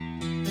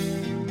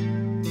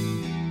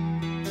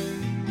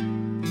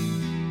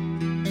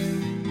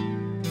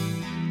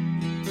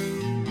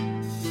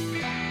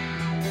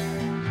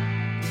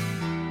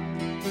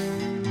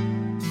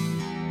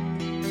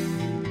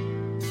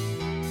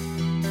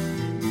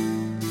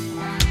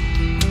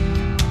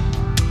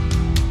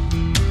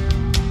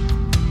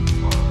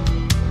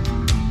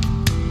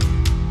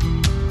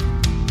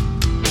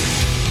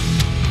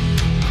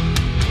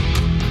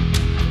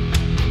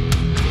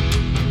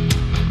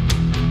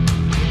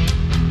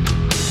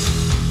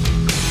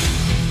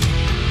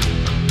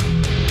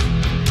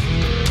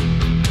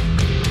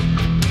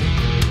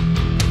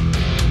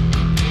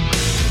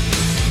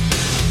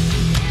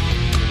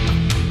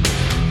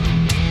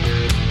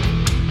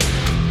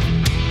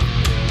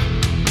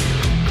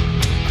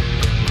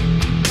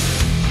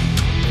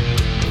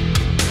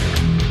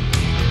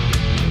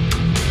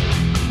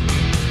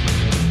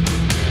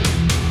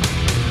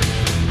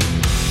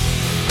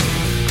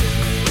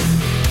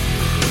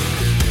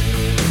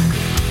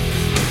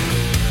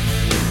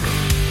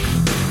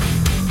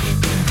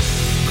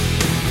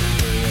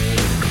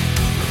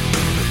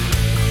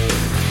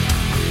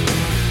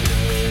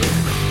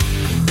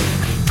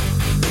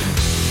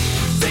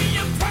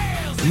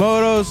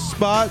Moto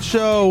Spot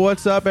Show.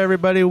 What's up,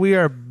 everybody? We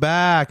are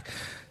back.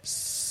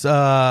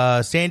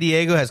 San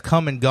Diego has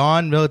come and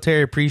gone.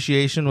 Military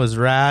appreciation was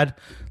rad.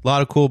 A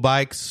lot of cool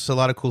bikes, a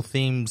lot of cool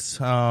themes.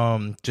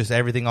 Just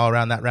everything all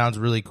around that round's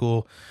really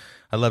cool.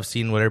 I love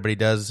seeing what everybody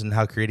does and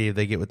how creative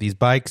they get with these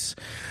bikes.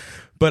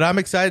 But I'm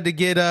excited to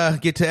get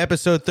to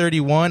episode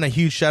 31. A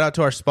huge shout out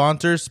to our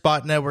sponsors,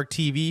 Spot Network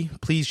TV.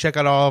 Please check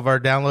out all of our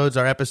downloads,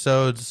 our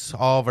episodes,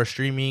 all of our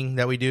streaming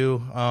that we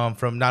do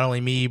from not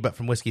only me, but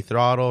from Whiskey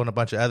Throttle and a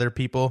bunch of other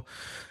people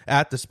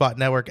at the Spot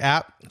Network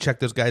app. Check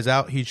those guys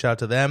out. Huge shout out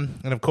to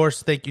them. And of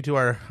course, thank you to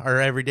our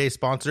everyday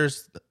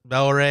sponsors,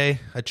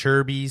 Bel-Ray,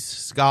 Acerbis,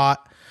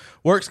 Scott,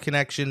 Works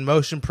Connection,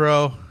 Motion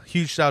Pro.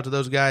 Huge shout out to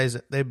those guys.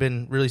 They've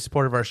been really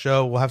supportive of our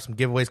show. We'll have some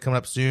giveaways coming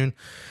up soon.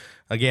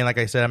 Again, like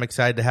I said, I'm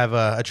excited to have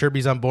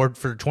Acerbis on board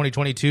for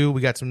 2022. We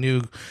got some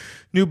new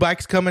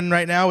bikes coming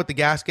right now with the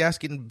gas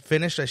getting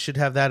finished. I should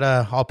have that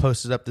all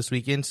posted up this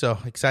weekend. So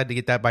excited to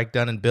get that bike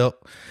done and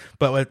built.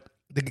 But with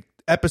the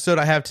episode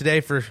I have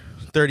today for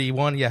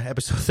 31,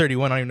 episode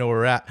 31, I don't even know where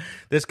we're at.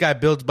 This guy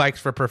builds bikes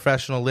for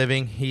professional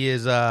living. He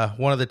is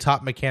one of the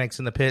top mechanics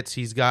in the pits.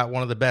 He's got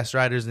one of the best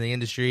riders in the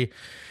industry.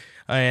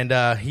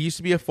 And he used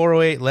to be a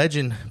 408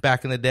 legend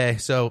back in the day.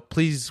 So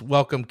please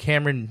welcome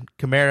Cameron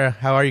Camara.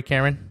 How are you,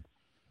 Cameron?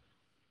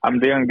 I'm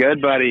doing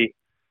good, buddy.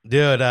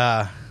 Dude,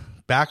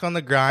 back on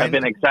the grind. I've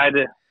been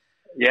excited.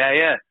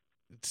 Yeah.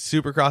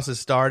 Supercross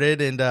has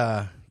started, and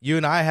you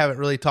and I haven't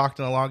really talked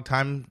in a long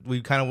time.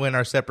 We kind of went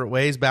our separate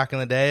ways back in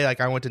the day. Like,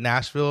 I went to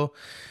Nashville,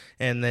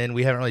 and then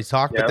we haven't really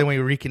talked. But then we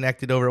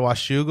reconnected over at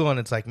Washougal, and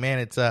it's like, man,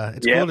 it's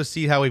cool to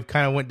see how we've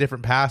kind of went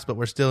different paths, but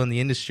we're still in the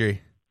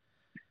industry.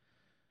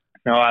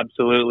 No,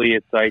 absolutely.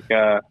 It's like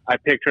I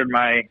pictured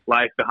my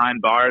life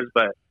behind bars,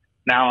 but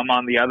now I'm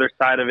on the other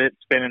side of it,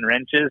 spinning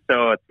wrenches.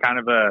 So it's kind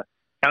of a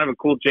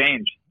cool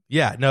change.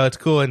 Yeah, no, it's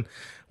cool. And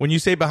when you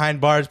say behind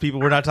bars,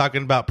 people, we're not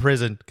talking about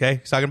prison, okay?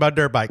 We're talking about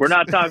dirt bikes. We're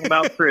not talking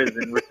about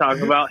prison. We're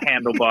talking about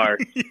handlebars.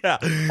 Yeah.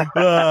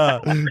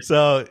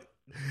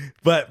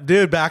 But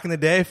dude, back in the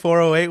day,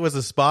 408 was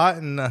a spot,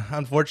 and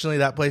unfortunately,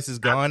 that place is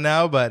gone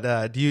now.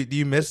 But do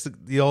you miss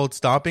the old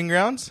stomping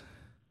grounds?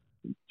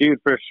 Dude,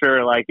 for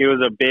sure. Like, it was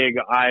a big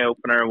eye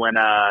opener when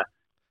I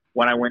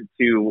went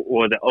to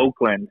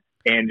Oakland.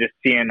 And just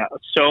seeing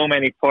so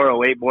many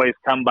 408 boys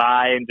come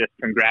by and just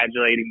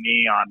congratulating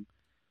me on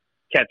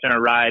catching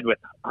a ride with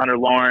Hunter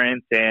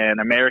Lawrence and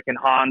American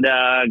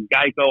Honda,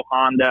 Geico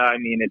Honda. I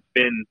mean, it's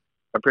been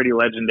a pretty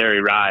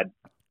legendary ride.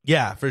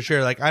 Yeah, for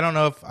sure. Like, I don't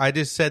know if I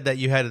just said that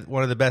you had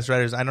one of the best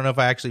riders. I don't know if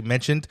I actually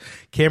mentioned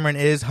Cameron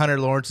is Hunter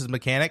Lawrence's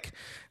mechanic.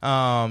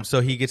 So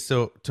he gets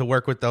to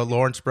work with the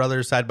Lawrence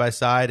brothers side by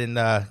side and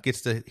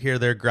gets to hear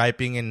their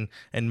griping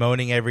and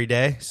moaning every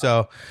day.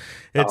 So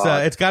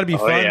it's got to be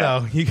fun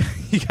though. You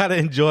got to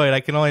enjoy it. I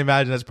can only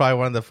imagine that's probably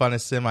one of the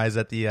funnest semis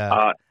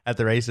at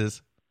the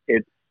races.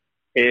 It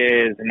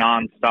is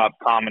nonstop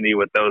comedy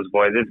with those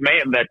boys. It's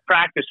made that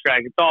practice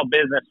track. It's all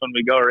business when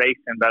we go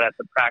racing, but at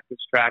the practice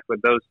track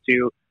with those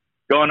two,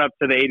 going up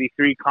to the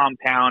 83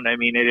 compound, I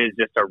mean, it is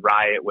just a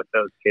riot with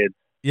those kids.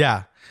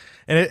 Yeah.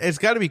 And it's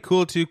got to be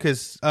cool, too,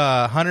 because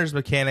Hunter's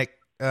mechanic,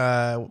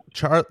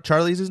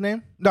 Charlie's his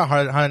name? No,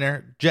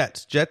 Hunter.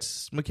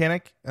 Jet's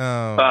mechanic?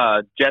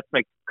 Christian,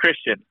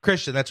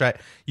 that's right.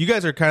 You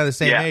guys are kind of the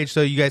same age, so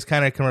you guys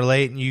kind of can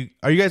relate. And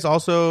are you guys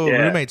also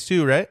roommates,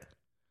 too, right?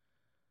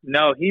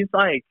 No, he's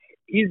 6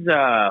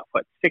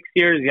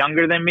 years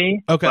younger than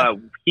me. Okay. But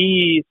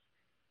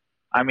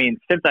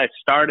since I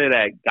started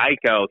at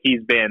Geico,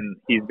 he's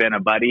been a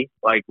buddy.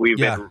 Like, we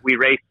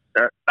raced,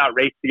 not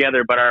raced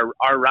together, but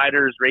our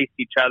riders raced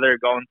each other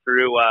going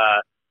through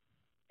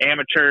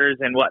amateurs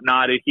and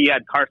whatnot. He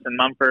had Carson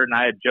Mumford and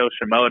I had Joe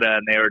Shimoda,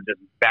 and they were just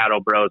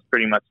battle bros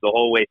pretty much the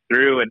whole way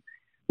through. And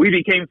we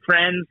became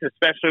friends,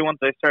 especially once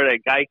I started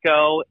at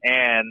Geico.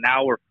 And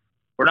now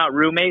we're not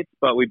roommates,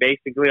 but we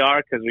basically are,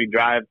 because we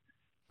drive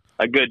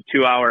a good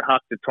 2-hour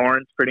huck to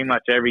Torrance pretty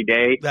much every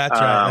day. That's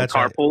right. That's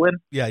carpooling. Right.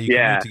 Yeah, you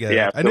can meet together.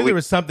 Yeah, I knew there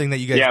was something that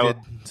you guys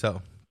did.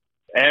 So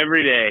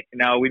every day,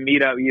 we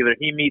meet up. Either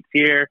he meets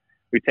here,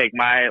 we take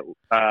my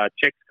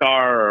chick's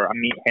car, or I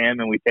meet him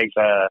and we take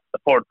the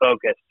Ford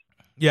Focus.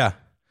 Yeah,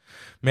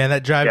 man,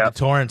 that drive to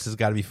Torrance has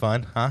got to be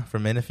fun, huh?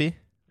 From Menifee.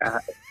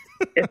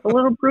 It's a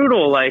little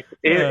brutal. Like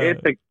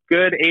it's a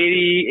good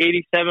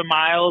 87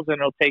 miles, and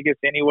it'll take us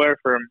anywhere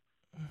from,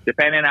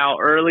 depending how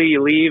early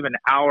you leave, an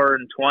hour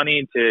and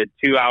 20 to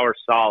 2 hours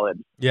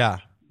solid. Yeah,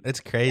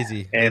 it's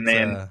crazy. And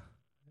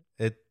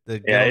it's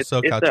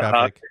SoCal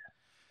traffic.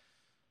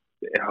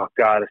 Oh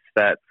God, it's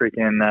that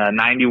freaking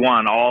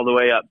 91 all the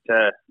way up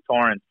to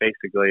Torrance.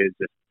 Basically, is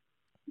just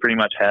pretty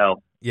much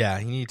hell. Yeah,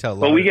 you need to tell.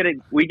 But we get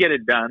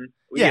it done.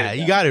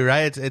 You got to,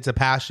 right? It's a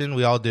passion.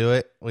 We all do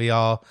it. We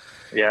all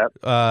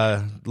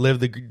live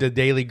the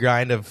daily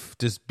grind of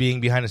just being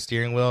behind a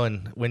steering wheel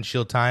and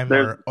windshield time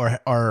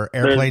or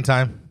airplane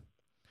time.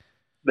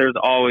 There's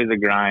always a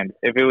grind.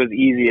 If it was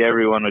easy,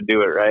 everyone would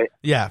do it, right?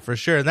 Yeah, for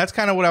sure. And that's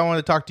kind of what I wanted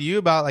to talk to you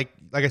about. Like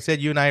I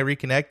said, you and I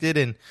reconnected,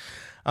 and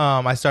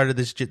I started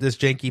this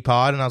janky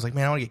pod, and I was like,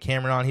 man, I want to get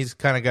Cameron on. He's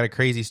kind of got a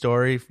crazy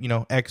story,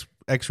 ex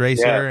ex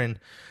racer and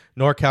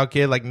NorCal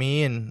kid like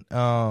me, and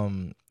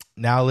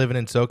now living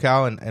in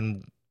SoCal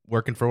and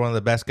working for one of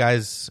the best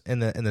guys in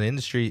the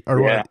industry,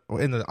 or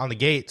on the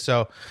gate.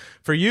 So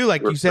for you,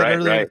 like you said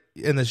earlier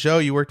in the show,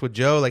 you worked with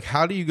Joe. Like,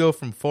 how do you go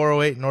from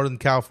 408 Northern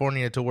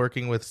California to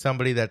working with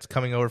somebody that's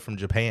coming over from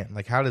Japan?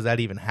 Like, how does that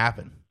even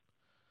happen?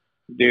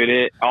 Dude,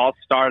 it all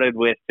started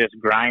with just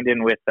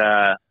grinding with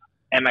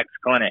MX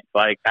Clinic.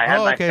 Like, I had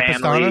my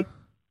family. Pastana?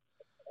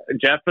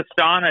 Jeff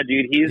Pastana,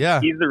 dude, he's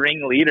the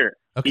ring leader.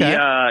 Okay.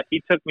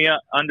 He took me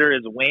under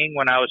his wing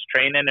when I was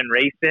training and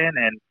racing,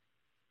 and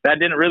that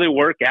didn't really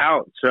work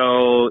out.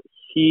 So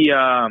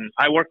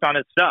I worked on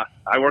his stuff.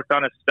 I worked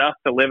on his stuff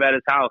to live at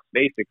his house,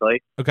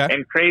 basically. Okay.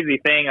 And crazy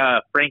thing,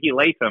 Frankie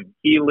Latham,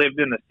 he lived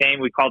in the same,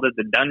 we called it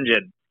the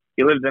dungeon.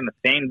 He lives in the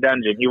same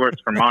dungeon. He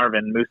works for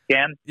Marvin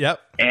Muscan. Yep.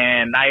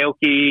 And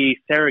Naoki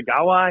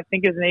Saragawa, I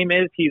think his name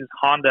is. He's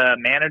Honda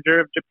manager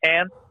of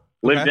Japan.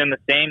 Lived in the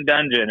same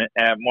dungeon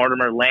at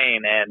Mortimer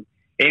Lane. And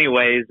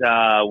anyways,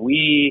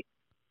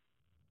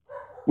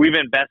 we've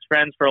been best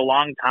friends for a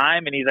long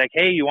time. And he's like,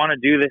 hey, you want to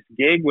do this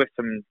gig with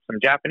some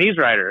Japanese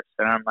riders?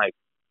 And I'm like,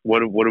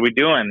 what are we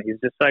doing? He's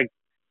just like,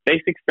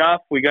 basic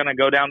stuff. We're going to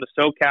go down to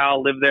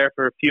SoCal, live there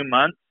for a few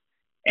months,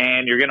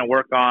 and you're going to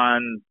work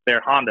on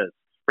their Hondas.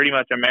 Pretty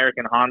much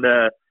American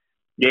Honda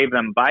gave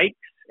them bikes,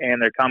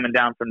 and they're coming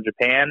down from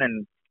Japan.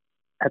 And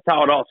that's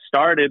how it all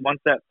started.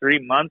 Once that 3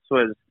 months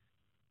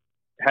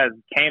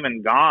came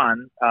and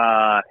gone,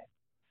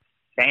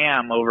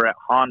 Sam over at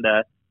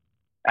Honda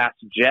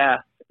asked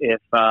Jeff if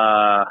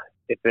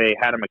they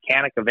had a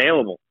mechanic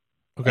available.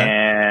 Okay.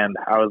 And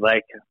I was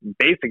like,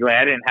 basically,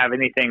 I didn't have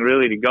anything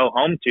really to go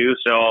home to,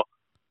 so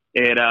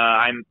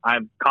I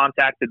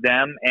contacted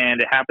them,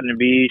 and it happened to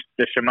be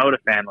the Shimoda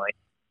family.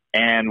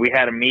 And we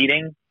had a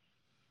meeting,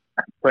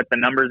 put the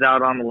numbers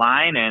out on the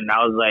line, and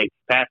I was like,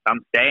 Pat,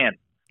 I'm staying.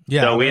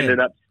 Yeah, so we ended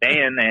up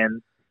staying,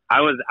 and I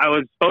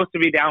was supposed to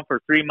be down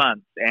for 3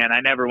 months, and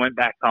I never went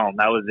back home.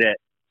 That was it.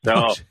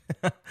 So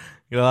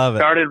you love it.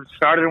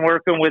 Started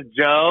working with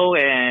Joe,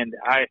 and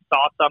I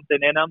saw something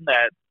in him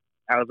that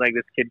I was like,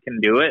 this kid can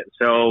do it.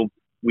 So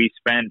we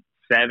spent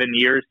 7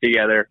 years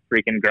together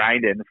freaking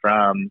grinding,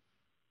 from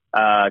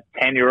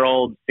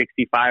 10-year-old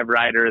 65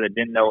 rider that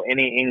didn't know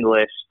any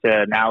English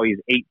to now he's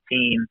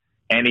 18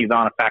 and he's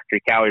on a factory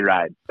Cowie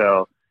ride.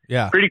 So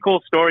pretty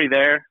cool story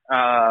there.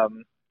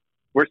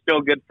 We're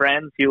still good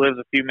friends. He lives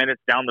a few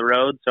minutes down the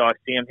road, so I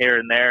see him here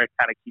and there.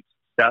 Kind of keeps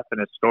stuff in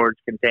a storage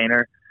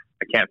container.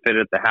 I can't fit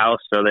it at the house,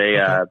 so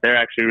they're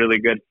actually really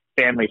good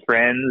family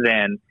friends,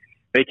 and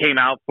they came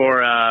out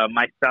for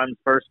my son's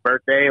first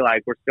birthday.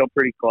 Like, we're still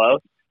pretty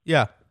close.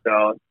 Yeah.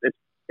 So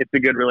it's a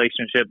good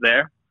relationship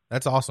there.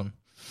 That's awesome.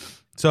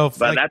 So,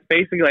 but that's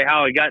basically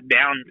how I got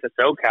down to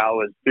SoCal,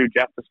 was through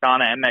Jeff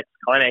Pastana MX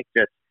Clinic,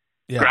 just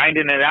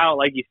grinding it out.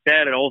 Like you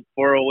said, an old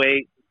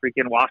 408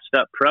 freaking washed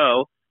up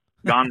pro,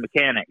 gone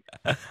mechanic.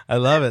 I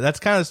love it. That's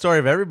kind of the story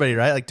of everybody,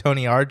 right? Like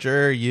Tony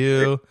Archer,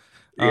 you.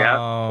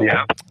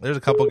 Yeah. There's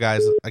a couple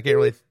guys. I can't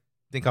really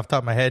think off the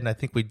top of my head, and I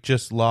think we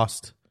just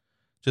lost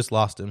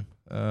him.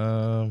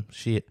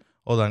 Shit.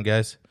 Hold on,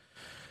 guys.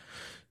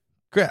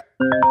 Crap.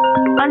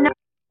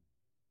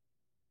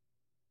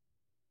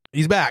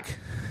 He's back.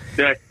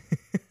 Did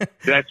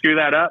I screw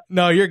that up?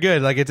 No, you're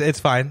good. Like, it's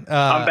fine.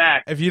 I'm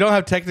back. If you don't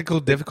have technical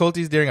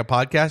difficulties during a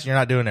podcast, you're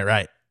not doing it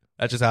right.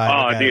 That's just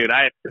how I dude,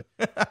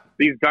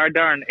 these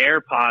darn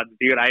AirPods,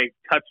 dude, I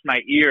touched my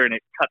ear and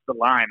it cut the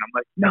line. I'm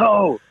like,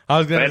 no. I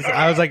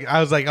was like, oh,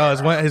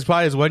 his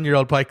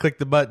 1-year-old probably clicked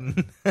the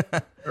button.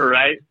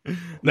 Right?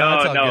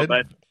 No,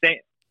 but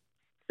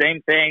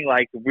same thing.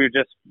 Like,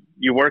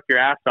 you work your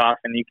ass off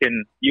and you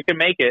can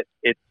make it.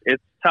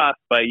 It's tough,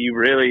 but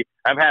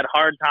I've had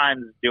hard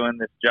times doing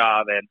this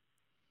job, and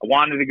I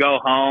wanted to go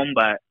home,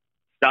 but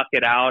stuck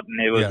it out, and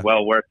it was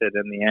well worth it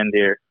in the end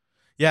here.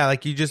 Yeah,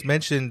 like you just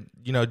mentioned,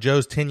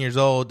 Joe's 10 years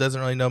old, doesn't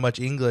really know much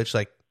English.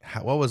 Like,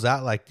 what was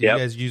that like? Did you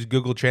guys use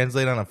Google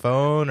Translate on a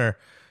phone, or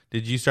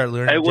did you start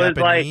learning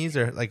Japanese,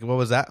 or like what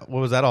was that?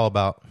 What was that all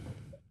about?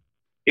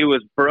 It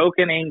was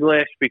broken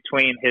English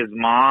between his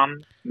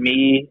mom,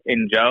 me,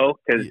 and Joe,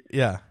 because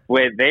they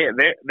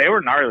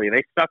were gnarly.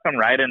 They stuck him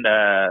right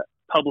into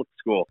public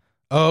school,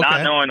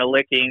 not knowing a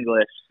lick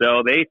English.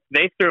 So they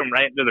threw him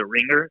right into the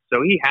ringer.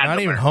 So he had not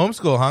even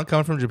homeschool, huh?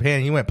 Coming from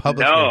Japan, he went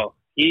public school.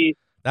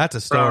 That's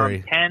a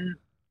story.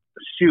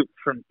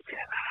 From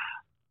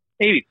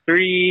maybe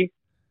three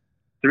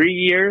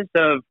years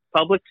of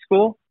public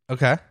school.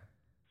 Okay.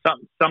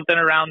 Something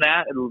around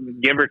that,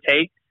 give or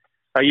take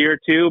a year or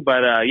two.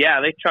 But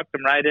they chucked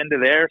him right into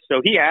there.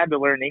 So he had to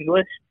learn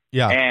English.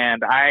 Yeah.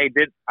 And I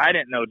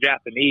didn't know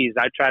Japanese.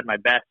 I tried my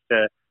best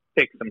to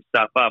pick some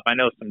stuff up. I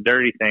know some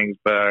dirty things,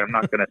 but I'm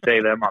not going to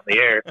say them on the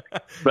air.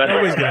 But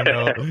nobody's going to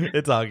know.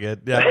 It's all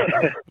good.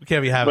 Yeah. We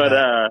can't be having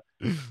that.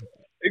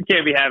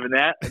 Can't be having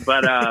that.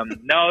 But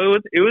no,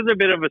 it was a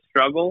bit of a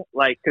struggle,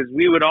 like, because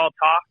we would all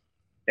talk,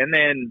 and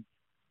then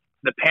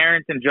the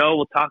parents and Joe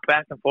will talk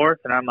back and forth,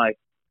 and I'm like,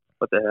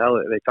 what the hell?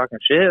 Are they talking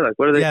shit? Like,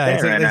 what are they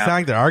saying right now? They sound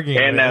like they're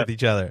arguing with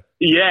each other.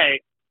 Yeah,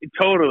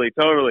 totally.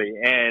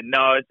 And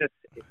no, it's just,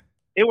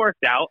 it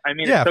worked out. I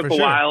mean, yeah, it took for a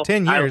sure. while.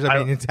 10 years. I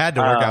mean, it's had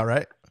to work out,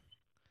 right?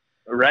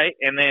 Right.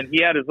 And then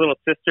he had his little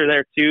sister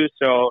there too.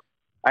 So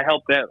I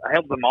helped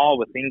them all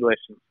with English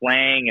and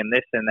slang and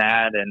this and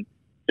that, and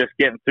just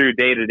getting through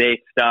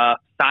day-to-day stuff,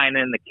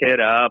 signing the kid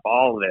up,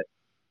 all of it.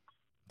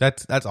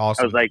 That's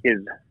awesome. I was like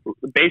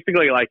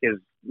basically like his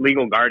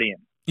legal guardian.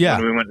 Yeah.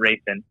 When we went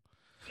racing.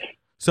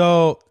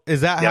 So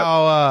is that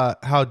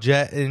how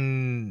Jet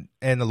and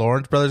the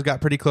Lawrence brothers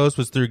got pretty close?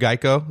 Was through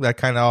Geico? That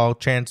kind of all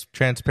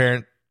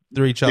transparent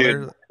through each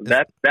other?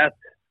 That's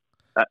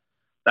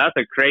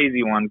a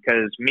crazy one,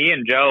 because me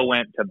and Joe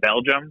went to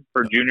Belgium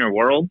for Junior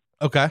World.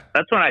 Okay.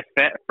 That's when I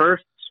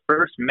first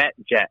met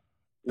Jet.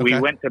 We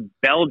went to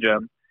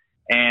Belgium,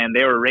 and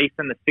they were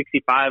racing the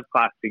 65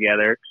 class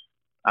together.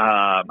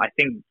 I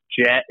think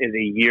Jet is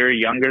a year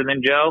younger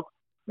than Joe,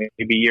 maybe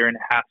a year and a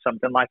half,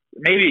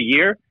 maybe a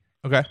year.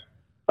 Okay.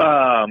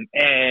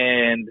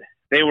 And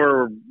they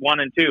were 1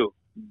 and 2.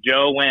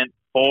 Joe went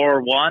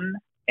 4-1,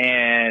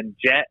 and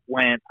Jet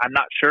went, I'm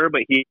not sure,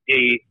 but he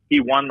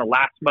won the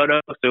last moto,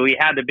 so he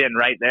had to have been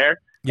right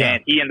there. Yeah.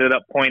 And he ended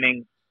up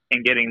pointing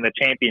and getting the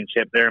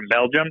championship there in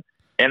Belgium.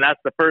 And that's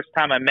the first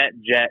time I met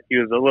Jet. He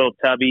was a little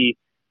tubby,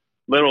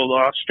 little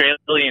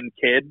Australian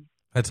kid.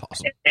 That's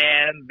awesome.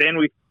 And then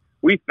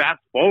we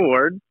fast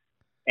forward,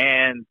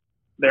 and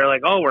they're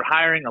like, "Oh, we're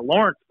hiring a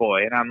Lawrence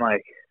boy." And I'm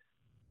like,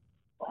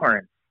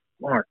 Lawrence,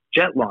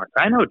 Jet Lawrence.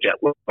 I know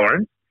Jet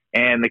Lawrence.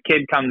 And the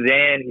kid comes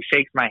in, he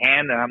shakes my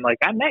hand, and I'm like,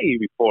 "I met you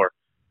before.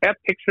 I have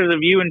pictures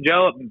of you and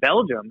Joe up in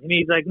Belgium." And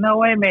he's like, "No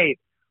way, mate.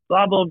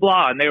 Blah, blah,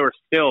 blah." And they were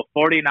still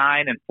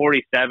 49 and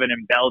 47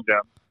 in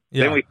Belgium.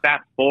 Yeah. Then we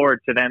fast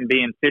forward to them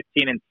being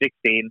 15 and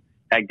 16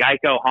 at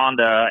Geico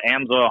Honda,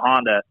 Amsoil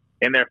Honda,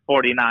 and they're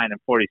 49 and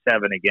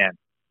 47 again.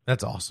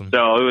 That's awesome.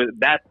 So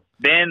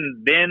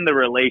then the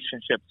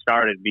relationship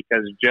started,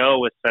 because Joe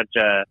was such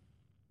a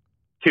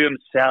to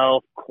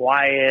himself,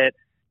 quiet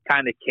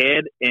kind of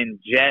kid, and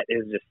Jet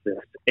is just this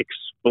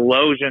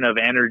explosion of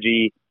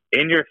energy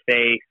in your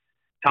face,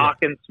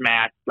 talking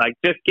smack, like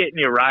just getting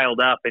you riled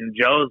up. And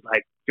Joe's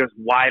like just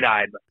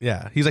wide-eyed.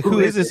 Yeah, he's like, who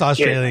is this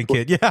Australian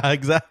kid? Yeah,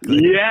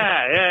 exactly.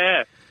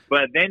 Yeah.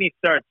 But then he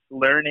starts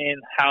learning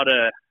how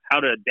to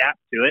adapt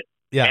to it.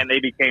 Yeah, and they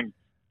became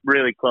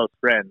really close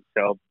friends.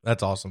 So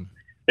that's awesome.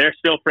 They're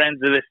still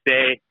friends to this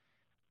day.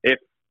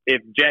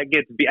 If Jet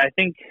gets beat, I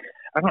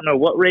don't know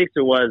what race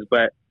it was,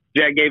 but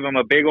Jet gave him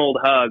a big old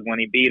hug when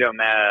he beat him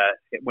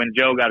when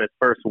Joe got his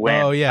first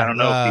win. Oh yeah, I don't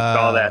know if you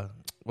saw that.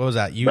 What was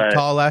that?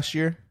 Utah last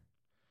year?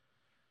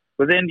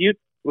 Was it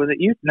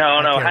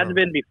Utah? No, it had to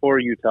been before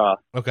Utah.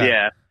 Okay.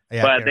 Yeah,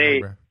 but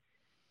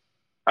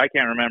I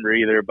can't remember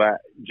either. But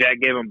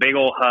Jet gave him a big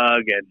old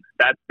hug, and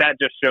that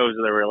just shows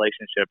the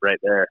relationship right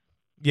there.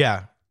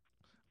 Yeah.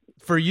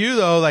 For you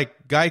though,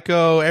 like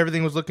Geico,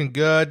 everything was looking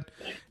good,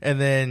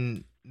 and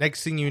then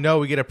next thing you know,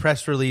 we get a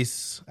press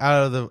release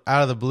out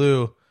of the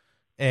blue,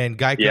 and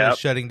Geico is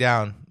shutting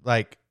down.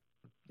 Like,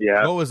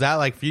 what was that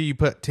like for you? You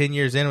put 10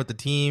 years in with the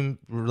team,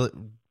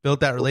 built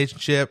that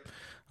relationship.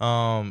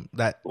 Everything.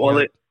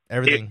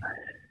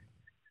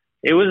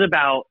 It was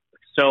about,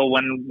 so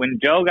when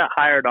Joe got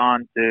hired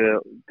on to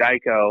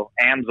Geico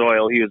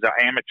Amsoil, he was an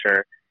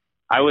amateur.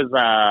 I was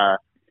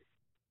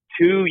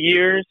 2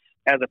 years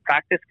as a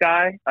practice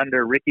guy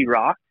under Ricky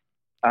Rock.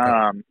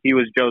 He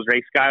was Joe's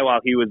race guy while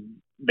he was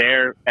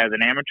there as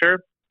an amateur.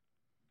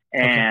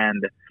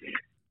 And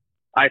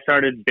I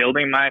started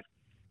building my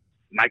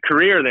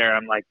career there.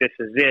 I'm like, this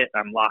is it.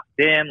 I'm locked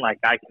in. Like,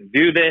 I can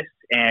do this.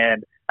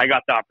 And I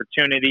got the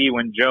opportunity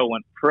when Joe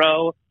went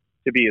pro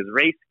to be his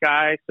race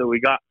guy. So we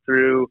got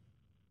through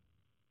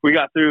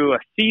a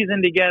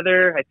season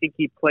together. I think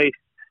he placed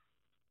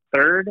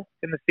third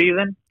in the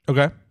season.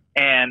 Okay.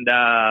 And,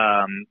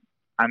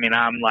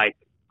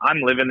 I'm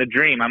living the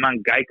dream. I'm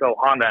on Geico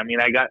Honda. I mean,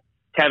 I got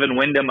Kevin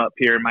Windham up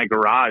here in my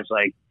garage,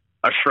 like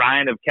a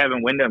shrine of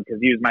Kevin Windham,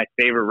 because he was my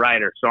favorite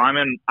rider. So I'm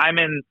in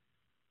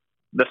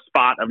the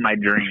spot of my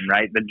dream,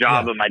 right? The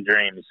job of my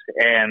dreams.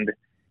 And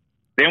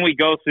then we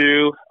go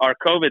through our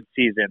COVID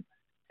season,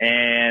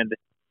 and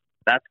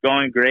that's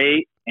going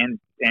great. And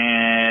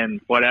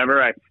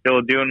whatever, I'm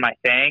still doing my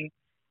thing.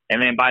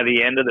 And then by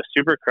the end of the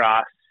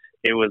Supercross,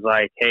 it was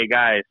like, hey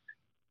guys,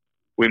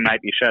 we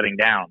might be shutting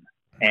down.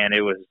 And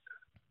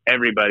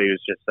everybody was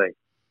just like,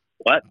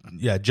 what?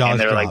 Yeah. Jaws and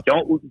they're dropped.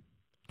 like,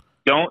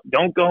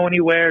 don't go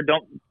anywhere.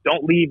 Don't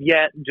leave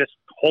yet. Just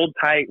hold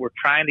tight. We're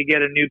trying to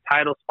get a new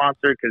title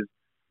sponsor, because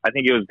I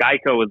think it was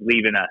Geico was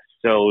leaving us.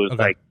 So it was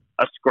like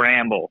a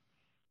scramble.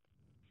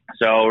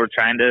 So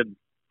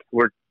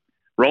we're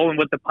rolling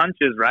with the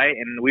punches, right?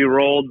 And we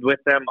rolled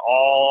with them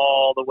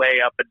all the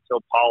way up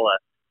until Paula.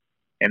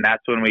 And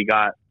that's when we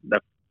got the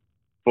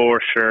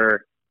for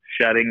sure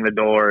shutting the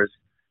doors.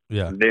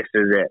 Yeah. This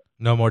is it.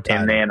 No more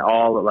time. And then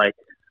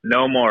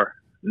no more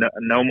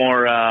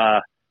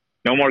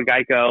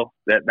Geico.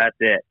 That's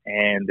it.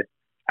 And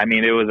I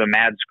mean, it was a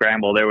mad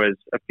scramble. There was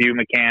a few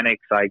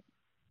mechanics, like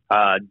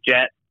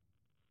Jet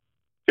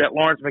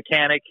Lawrence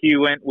mechanic. He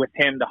went with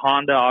him to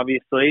Honda.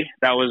 Obviously,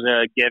 that was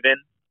a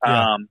given.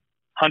 Yeah.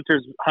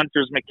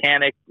 Hunter's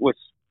mechanic was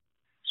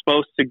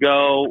supposed to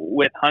go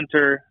with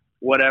Hunter.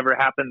 Whatever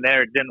happened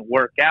there, it didn't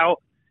work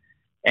out.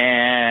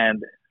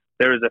 And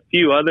there was a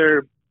few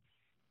other,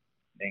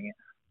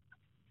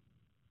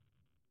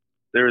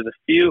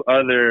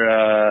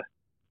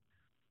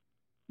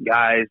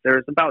 guys. There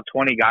was about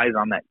 20 guys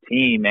on that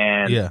team,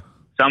 and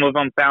some of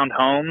them found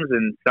homes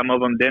and some of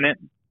them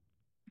didn't.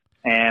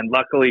 And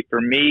luckily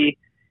for me,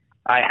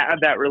 I had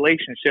that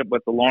relationship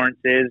with the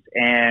Lawrences,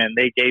 and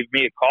they gave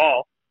me a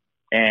call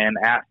and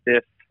asked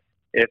if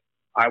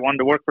I wanted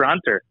to work for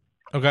Hunter.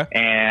 Okay.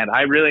 And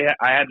I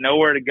had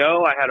nowhere to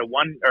go. I had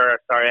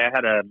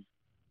a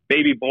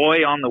baby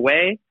boy on the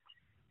way,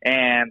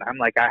 and I'm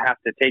like, I have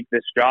to take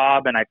this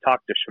job. And I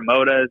talked to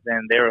Shimoda's,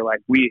 and they were like,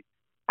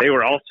 they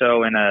were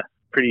also in a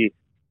pretty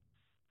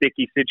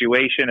sticky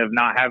situation of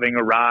not having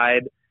a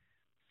ride,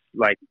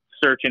 like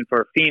searching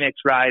for a Phoenix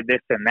ride,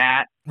 this and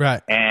that.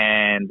 Right.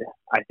 And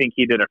I think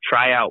he did a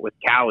tryout with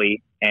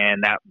Cali,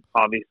 and that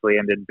obviously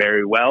ended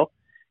very well.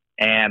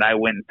 And I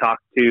went up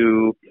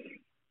to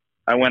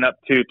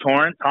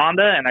Torrance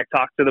Honda, and I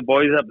talked to the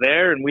boys up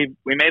there, and we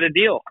made a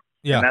deal.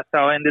 Yeah. And that's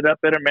how I ended up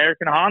at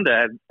American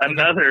Honda.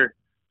 Another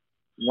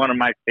one of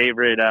my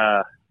favorite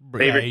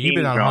teams. You've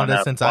been on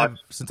Honda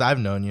since I've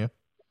known you.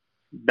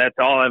 That's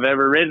all I've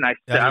ever ridden.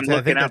 I'm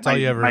looking at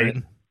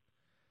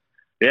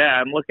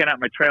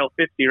my Trail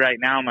 50 right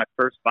now, my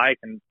first bike,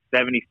 and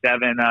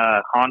 77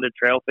 Honda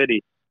Trail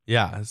 50.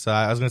 Yeah, so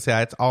I was gonna say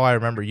that's all I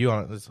remember you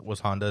on was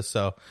Honda.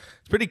 So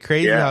it's pretty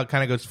crazy how it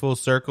kind of goes full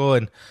circle,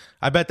 and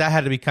I bet that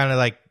had to be kind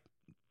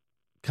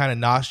of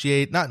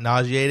not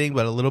nauseating,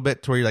 but a little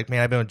bit to where you're like,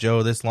 man, I've been with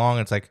Joe this long.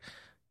 It's like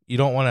you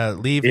don't want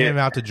to leave him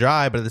out to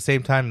dry, but at the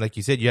same time, like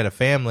you said, you had a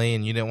family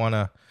and you didn't want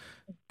to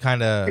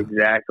kind of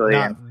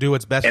not do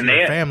what's best for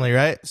your family,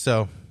 right?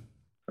 So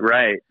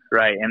right,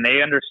 and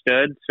they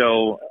understood.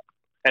 So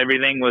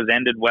everything was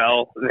ended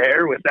well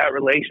there with that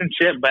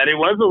relationship, but it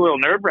was a little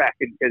nerve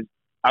wracking because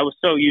I was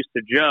so used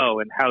to Joe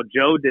and how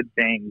Joe did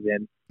things,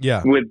 and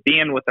with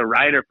being with a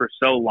rider for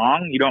so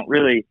long, you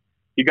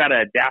got to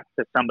adapt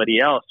to somebody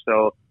else.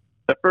 So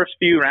the first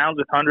few rounds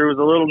with Hunter was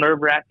a little nerve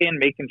wracking,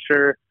 making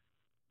sure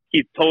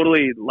he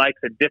totally likes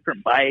a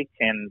different bike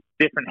and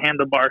different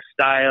handlebar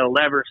style,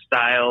 lever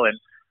style, and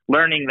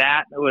learning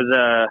that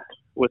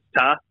was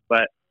tough,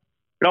 but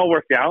it all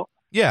worked out.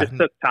 Yeah, it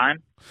just took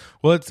time.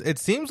 Well, it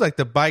seems like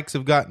the bikes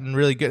have gotten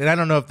really good, and I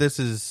don't know if this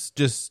is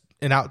just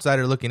an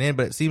outsider looking in,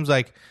 but it seems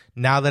like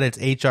now that it's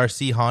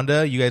HRC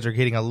Honda, you guys are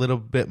getting a little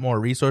bit more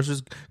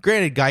resources.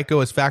 Granted,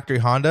 Geico is factory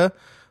Honda,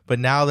 but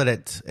now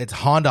that it's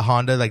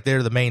Honda, like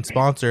they're the main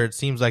sponsor, it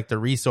seems like the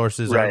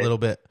resources are a little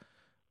bit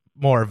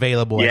more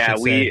available. Yeah,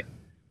 we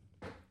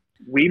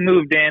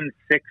moved in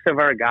 6 of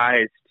our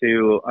guys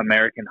to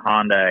American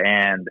Honda,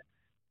 and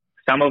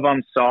some of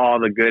them saw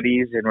the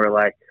goodies and were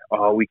like,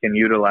 oh, we can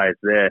utilize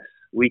this.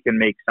 We can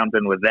make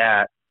something with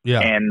that.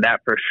 Yeah. And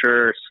that for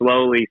sure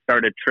slowly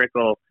started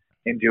trickle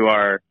into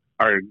our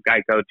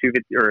Geico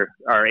 250 or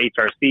our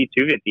HRC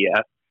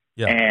 250F.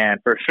 Yeah. And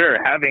for sure,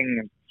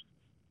 having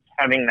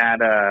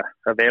that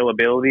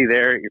availability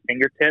there at your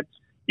fingertips,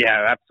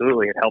 yeah,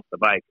 absolutely, it helped the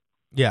bike.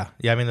 Yeah.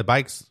 I mean, the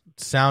bikes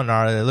sound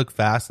gnarly, they look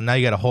fast, and now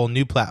you got a whole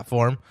new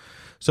platform.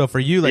 So for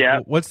you, like,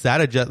 what's that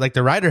adjust? Like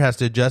the rider has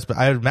to adjust, but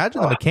I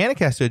imagine the mechanic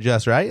has to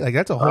adjust, right? Like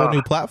that's a whole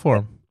new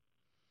platform.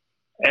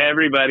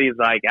 Everybody's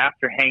like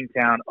after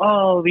Hangtown,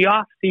 the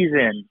off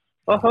season.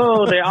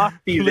 Oh, the off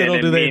season.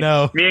 Little do they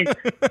know. Me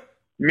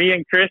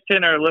and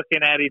Christian are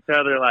looking at each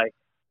other like,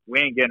 we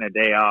ain't getting a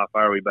day off,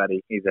 are we,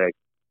 buddy? He's like,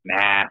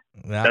 nah,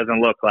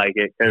 doesn't look like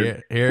it.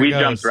 Because we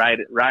jumped right.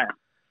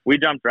 We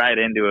jumped right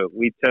into it.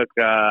 We took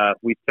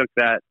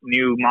that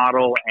new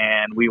model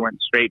and we went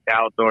straight to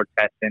outdoor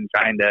testing,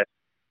 trying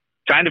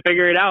to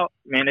figure it out.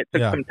 Man, it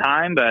took some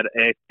time, but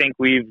I think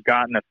we've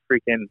gotten a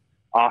freaking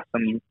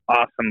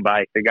awesome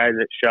bike. The guys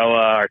at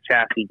Showa, our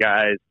chassis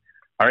guys,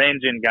 our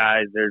engine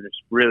guys, they're just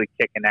really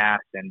kicking ass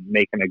and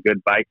making a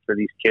good bike for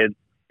these kids.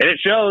 And it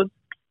shows.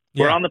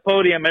 We're on the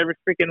podium every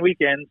freaking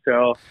weekend,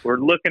 so we're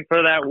looking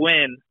for that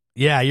win.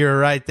 Yeah, you're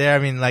right there. I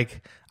mean,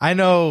 like, I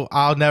know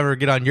I'll never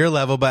get on your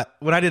level, but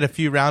when I did a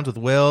few rounds with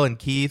Will and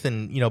Keith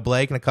and,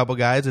 Blake and a couple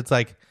guys, it's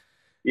like,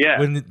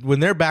 when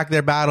they're back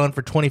there battling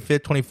for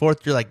 25th,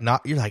 24th,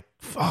 you're like,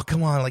 oh,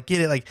 come on, like,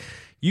 get it. Like,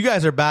 you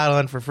guys are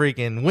battling for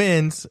freaking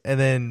wins, and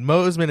then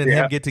Mosman and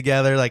him get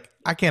together. Like,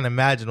 I can't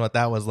imagine what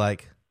that was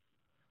like.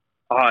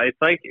 It's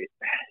like,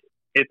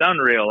 it's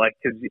unreal. Like,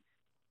 because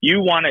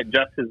you want it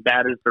just as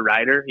bad as the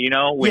rider,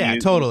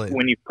 totally.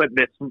 When you put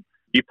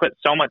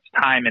so much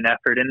time and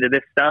effort into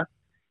this stuff,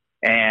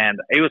 and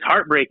it was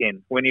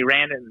heartbreaking when he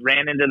ran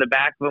into the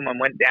back of him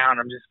and went down.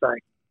 I'm just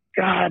like,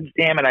 God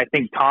damn it! I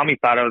think Tommy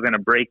thought I was going to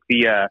break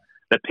the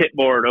pit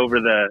board over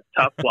the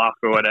tough block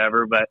or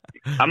whatever, but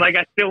I'm like,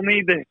 I still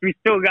need this. We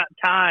still got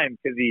time,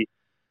 because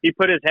he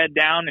put his head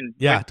down and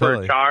went for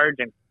a charge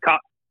and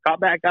caught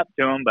back up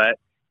to him, but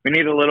we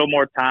need a little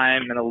more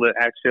time and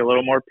actually a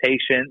little more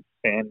patience,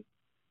 and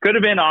could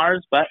have been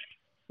ours, but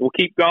we'll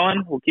keep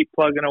going. We'll keep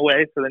plugging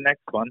away for the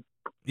next one.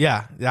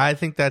 Yeah, I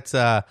think that's.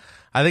 I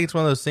think it's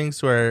one of those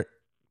things where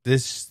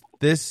this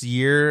this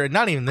year,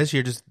 not even this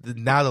year, just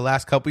now the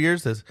last couple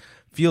years, the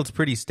field's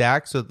pretty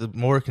stacked. So the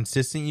more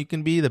consistent you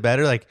can be, the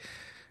better. Like,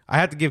 I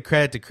have to give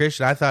credit to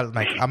Christian. I thought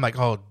I'm like,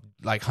 oh,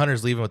 like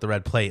Hunter's leaving with the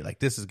red plate. Like,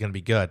 this is gonna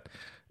be good.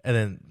 And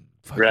then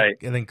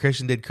and then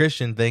Christian did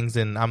Christian things,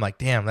 and I'm like,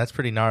 damn, that's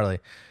pretty gnarly.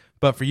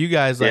 But for you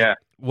guys, like,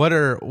 what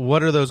are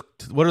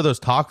those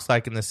talks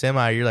like in the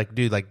semi? You're like,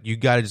 dude, like, you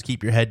got to just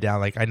keep your head down.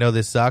 Like, I know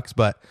this sucks,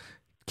 but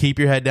keep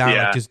your head down.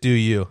 Like, just do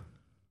you.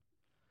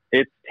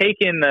 It's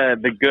taking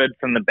the good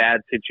from the bad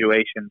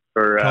situation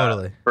for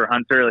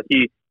Hunter. Like,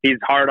 he's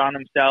hard on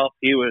himself.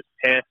 He was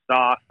pissed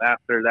off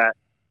after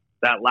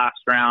that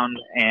last round,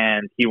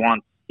 and he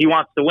wants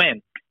to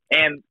win.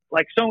 And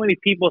like, so many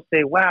people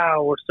say,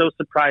 wow, we're so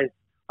surprised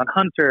on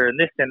Hunter and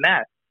this and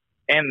that.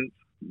 And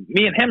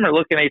me and him are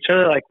looking at each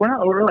other like,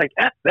 we're like,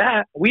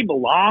 that. We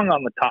belong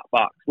on the top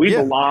box. We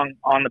belong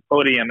on the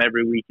podium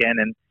every weekend.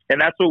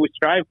 And that's what we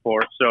strive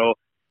for. So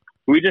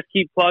we just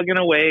keep plugging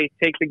away,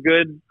 take the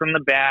good from the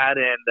bad,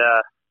 and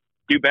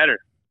do better,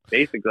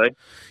 basically.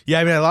 Yeah,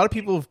 I mean, a lot of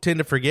people tend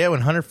to forget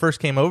when Hunter first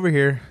came over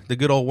here, the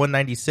good old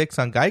 196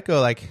 on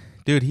Geico, like,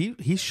 dude,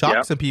 he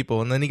shocked some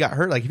people, and then he got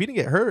hurt. Like, if he didn't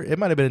get hurt, it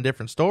might have been a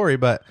different story.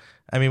 But,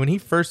 I mean, when he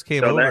first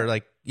came over,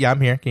 like, yeah,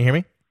 I'm here. Can you hear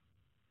me?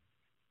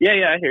 Yeah,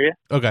 I hear you.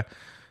 Okay.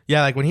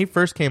 Yeah, like, when he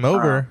first came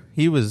over,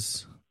 he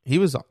was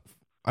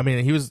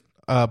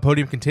a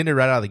podium contender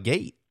right out of the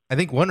gate. I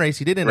think one race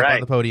he did end up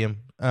on the podium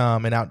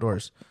in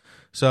outdoors.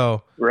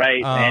 So,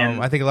 and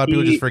I think a lot of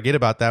people just forget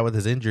about that with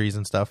his injuries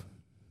and stuff.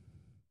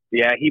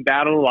 Yeah, he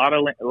battled a lot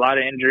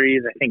of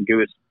injuries. I think it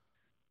was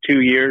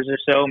 2 years or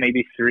so,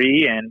 maybe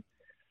 3, and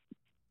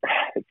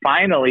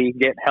finally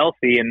get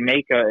healthy and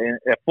make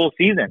a full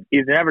season.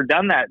 He's never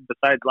done that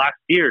besides last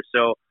year.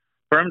 So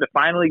for him to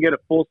finally get a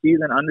full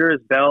season under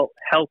his belt,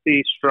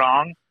 healthy,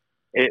 strong,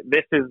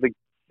 this is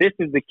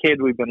the kid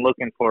we've been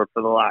looking for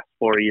the last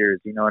 4 years.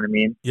 You know what I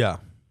mean? Yeah.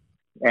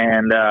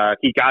 And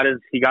he got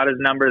his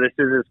number. This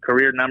is his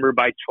career number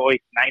by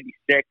choice,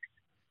 96.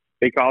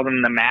 They called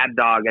him the Mad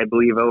Dog, I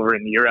believe, over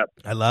in Europe.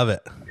 I love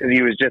it. Because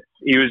he was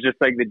just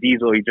like the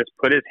Diesel. He just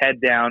put his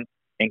head down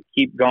and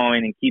keep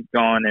going, and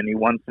he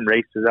won some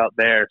races out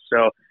there.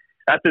 So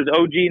that's his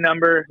OG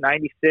number,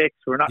 96.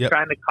 We're not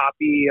trying to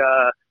copy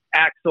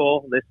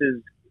Axel. This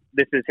is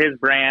his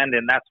brand,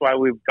 and that's why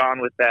we've gone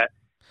with that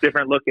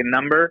different looking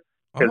number,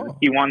 because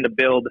he wanted to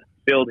build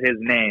his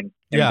name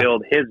and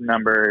build his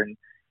number. And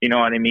you know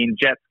what I mean?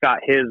 Jet's got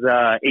his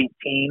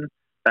 18.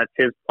 That's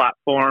his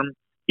platform.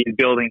 He's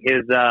building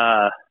his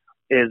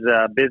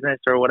business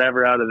or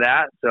whatever out of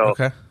that. So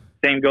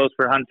same goes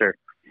for Hunter.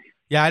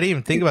 Yeah, I didn't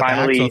even think about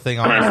the Axel thing,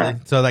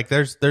 honestly. So, like,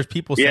 there's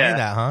people saying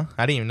that, huh?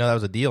 I didn't even know that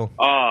was a deal.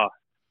 Oh,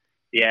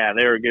 yeah,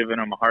 they were giving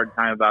him a hard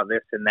time about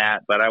this and that,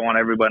 but I want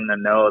everyone to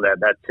know that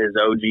that's his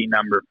OG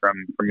number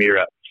from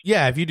Europe.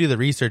 Yeah, if you do the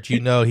research, you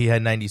know he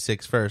had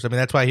 96 first. I mean,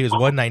 that's why he was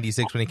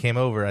 196 when he came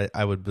over,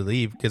 I would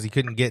believe, because he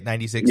couldn't get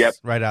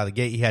 96 right out of the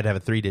gate. He had to have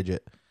a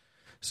 3-digit.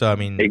 So, I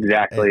mean,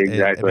 exactly.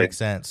 It makes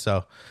sense.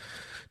 So,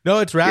 no,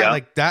 it's rad.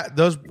 Like that.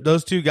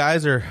 Those two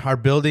guys are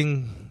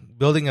building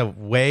a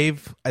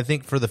wave, I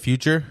think, for the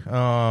future.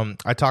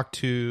 I talked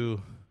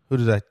to who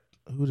did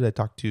I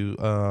talk to?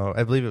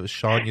 I believe it was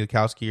Sean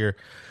Yudkowsky,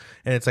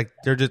 and it's like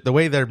they're just the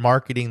way they're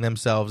marketing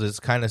themselves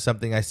is kind of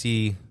something I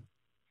see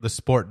the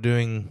sport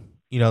doing.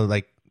 You know,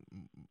 like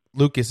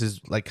Lucas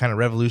is like kind of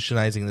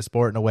revolutionizing the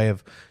sport in a way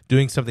of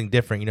doing something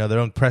different. You know, their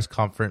own press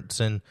conference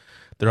and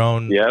their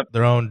own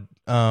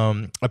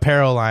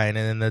apparel line,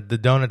 and then the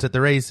donuts at the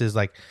races.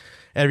 Like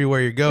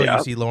everywhere you go,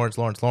 you see Lawrence,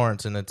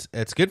 and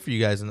it's good for you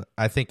guys. And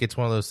I think it's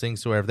one of those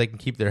things where if they can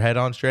keep their head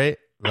on straight,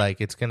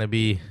 like it's gonna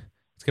be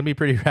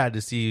pretty rad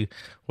to see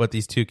what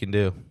these two can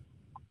do.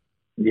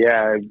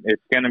 Yeah,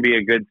 it's gonna be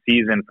a good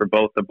season for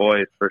both the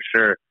boys for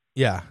sure.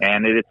 Yeah.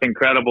 And it's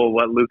incredible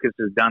what Lucas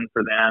has done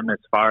for them as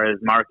far as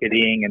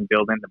marketing and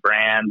building the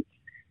brand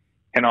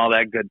and all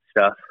that good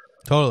stuff.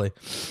 Totally.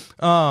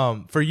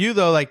 For you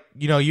though, like,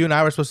 you know, you and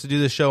I were supposed to do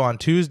this show on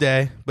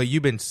Tuesday, but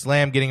you've been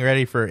slammed getting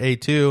ready for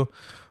A2.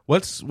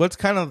 What's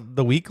kind of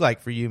the week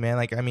like for you, man?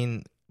 Like, I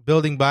mean,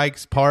 building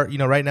bikes,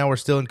 right now we're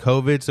still in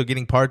COVID, so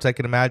getting parts, I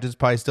can imagine, is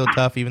probably still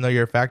tough, even though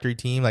you're a factory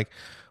team. Like,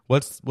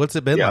 what's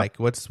it been like?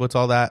 What's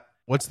all that?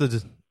 What's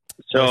the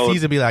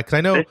season be like? Because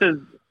I know.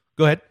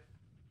 Go ahead.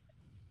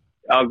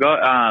 I'll go.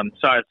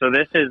 Sorry. So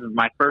this is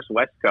my first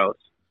West Coast.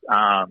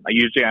 I'm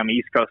an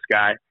East Coast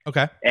guy.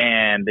 Okay.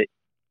 And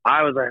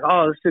I was like,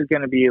 oh, this is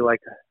going to be like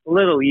a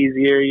little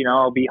easier. You know,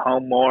 I'll be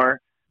home more.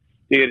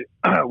 Dude,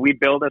 we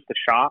build at the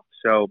shop,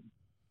 so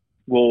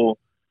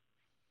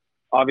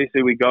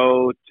obviously we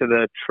go to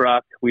the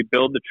truck. We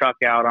build the truck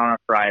out on a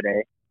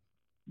Friday,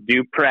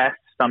 do press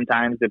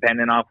sometimes,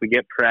 depending on if we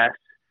get press.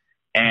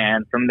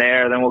 And from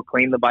there, then we'll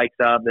clean the bikes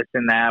up, this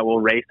and that. We'll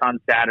race on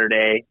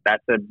Saturday.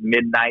 That's a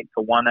midnight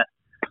to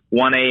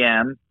 1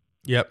 a.m.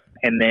 Yep.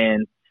 And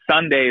then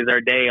Sunday is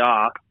our day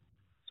off.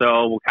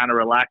 So we'll kind of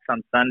relax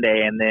on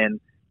Sunday. And then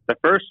the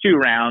first 2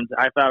 rounds,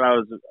 I thought I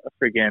was a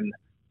freaking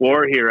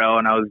war hero,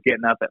 and I was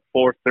getting up at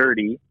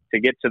 4:30 to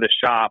get to the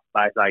shop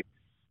by like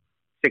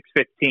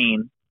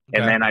 6:15,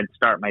 and then I'd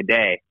start my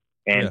day.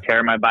 and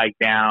tear my bike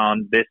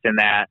down, this and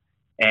that.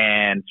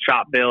 And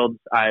shop builds,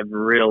 I've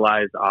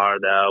realized, are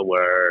the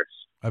worst.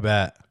 I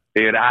bet.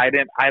 Dude, I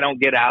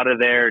don't get out of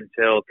there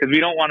until, because we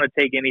don't want to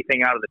take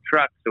anything out of the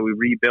truck, so we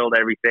rebuild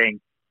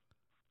everything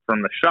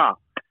from the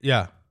shop.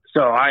 Yeah.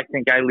 So I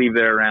think I leave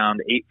there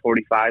around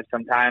 8:45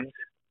 sometimes,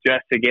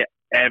 just to get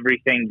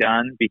everything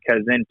done,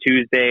 because then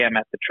Tuesday I'm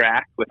at the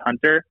track with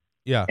Hunter.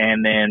 Yeah.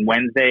 And then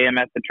Wednesday I'm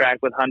at the track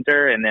with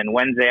Hunter, and then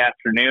Wednesday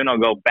afternoon I'll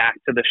go back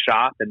to the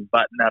shop and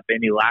button up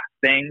any last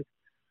things,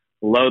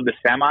 load the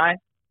semi,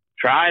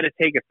 try to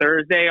take a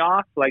Thursday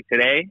off like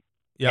today.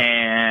 Yep.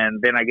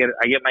 And then I get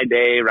my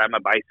day, ride my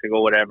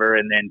bicycle, whatever,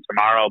 and then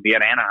tomorrow I'll be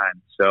at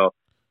Anaheim. So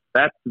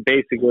that's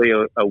basically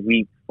a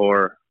week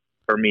for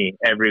me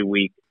every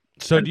week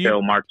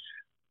until March.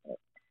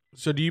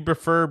 So do you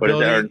prefer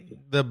building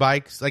the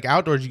bikes like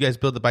outdoors? You guys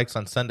build the bikes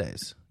on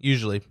Sundays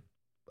usually,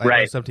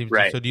 right? Some teams.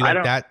 Right. So do you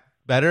like that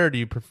better, or do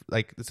you prefer,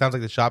 like, it sounds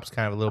like the shop's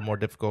kind of a little more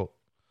difficult?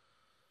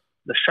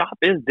 The shop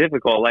is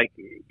difficult, like,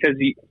 because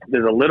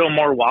there's a little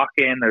more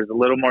walk-in, there's a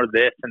little more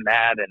this and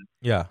that, and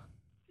yeah.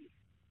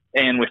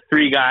 And with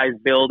 3 guys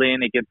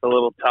building, it gets a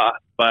little tough.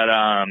 But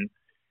on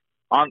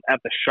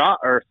the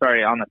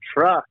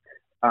truck,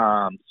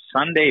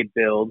 Sunday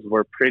builds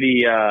were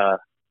pretty. Sorry,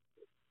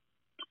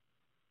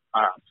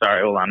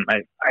 hold on.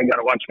 I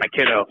gotta watch my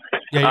kiddo.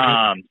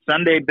 Yeah,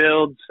 Sunday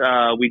builds,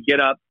 we get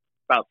up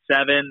about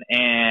 7,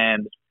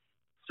 and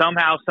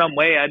somehow, some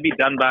way, I'd be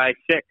done by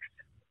 6.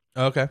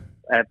 At Okay.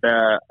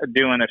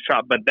 doing a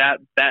shop, but that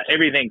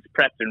everything's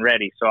prepped and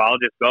ready. So I'll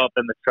just go up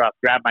in the truck,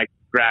 grab my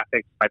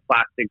graphics, grab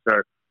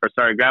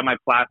my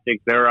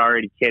plastics. They're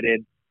already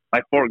kitted.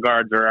 My fork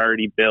guards are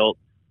already built.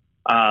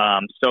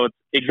 So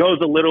it goes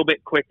a little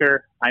bit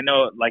quicker. I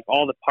know, like,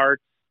 all the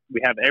parts,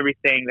 we have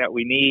everything that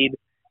we need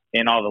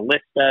in all the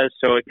listas.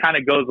 So it kind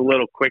of goes a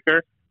little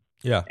quicker.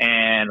 Yeah.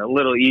 And a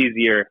little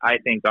easier, I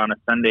think, on a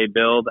Sunday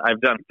build.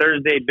 I've done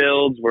Thursday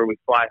builds where we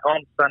fly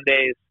home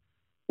Sundays,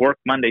 work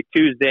Monday,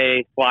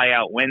 Tuesday, fly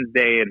out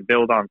Wednesday, and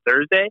build on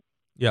Thursday.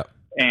 Yeah.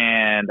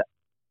 And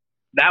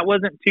that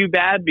wasn't too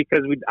bad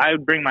because I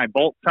would bring my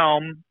bolts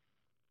home.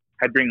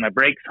 I'd bring my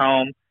brakes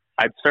home.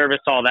 I'd service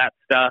all that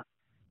stuff.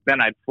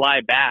 Then I'd fly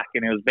back,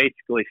 and it was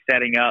basically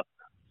setting up,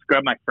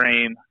 scrub my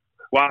frame,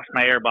 wash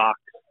my airbox,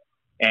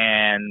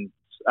 and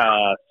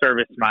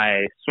service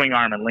my swing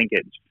arm and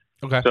linkage.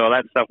 Okay. So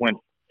that stuff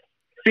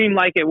seemed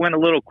like it went a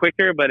little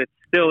quicker, but it's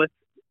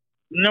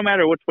no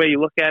matter which way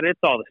you look at it, it's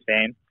all the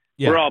same.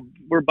 Yeah.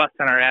 We're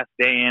busting our ass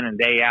day in and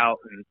day out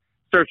and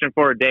searching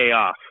for a day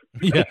off.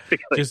 Yeah,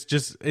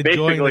 just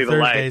enjoying the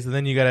Thursdays, and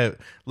then you gotta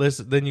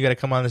listen. Then you gotta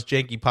come on this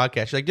janky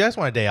podcast. You're like, I just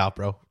want a day off,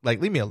 bro.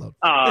 Like, leave me alone.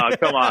 Oh,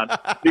 come on,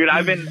 dude.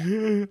 I've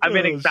been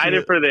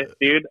excited for this,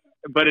 dude,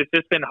 but it's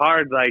just been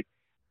hard. Like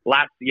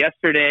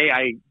yesterday,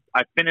 I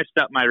finished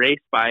up my race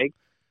bike,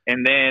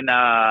 and then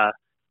I'm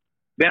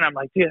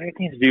like, dude, I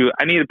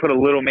need to put a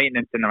little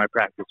maintenance into my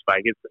practice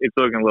bike. It's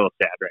looking a little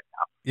sad right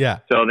now. Yeah.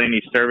 So then you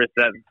service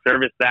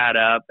that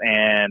up,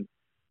 and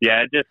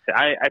yeah,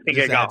 I think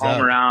I got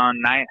home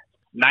around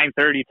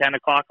 9:30, 10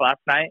 o'clock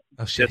last night.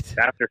 Oh, shit. Just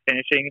after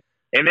finishing,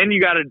 and then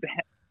you gotta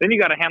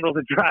handle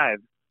the drive.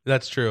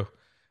 That's true.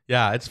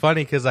 Yeah, it's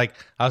funny because, like,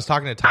 I was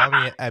talking to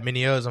Tommy at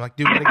Minio's. I'm like,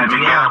 dude, we gotta get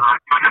you on.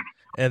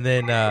 And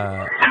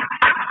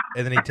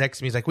then he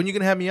texts me. He's like, when you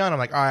gonna have me on? I'm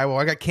like, all right, well,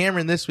 I got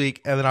Cameron this week,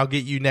 and then I'll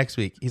get you next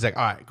week. He's like,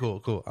 all right,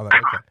 cool. I'm like,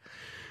 okay.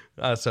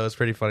 So it's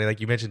pretty funny. Like,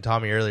 you mentioned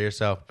Tommy earlier,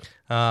 so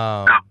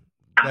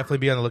definitely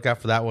be on the lookout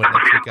for that one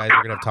next week, guys.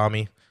 We're gonna have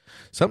Tommy.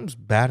 Something's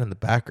bad in the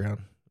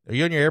background. Are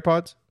you on your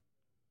AirPods?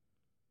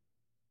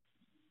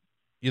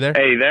 You there?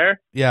 Hey, you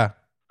there? Yeah.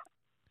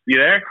 You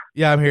there?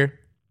 Yeah, I'm here.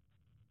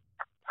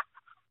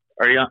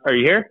 Are you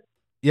here?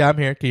 Yeah, I'm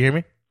here. Can you hear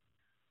me?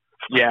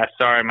 Yeah,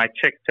 sorry. My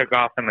chick took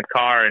off in the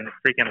car and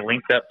freaking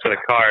linked up to the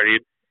car,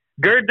 dude.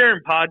 Gerd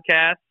Durn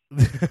podcast.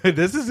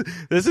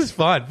 This is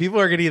fun. People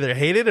are gonna either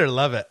hate it or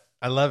love it.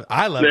 I love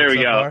there it. We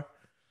so go. Far.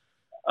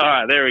 All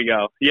right, there we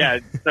go. Yeah.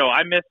 So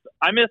I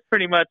missed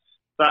pretty much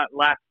that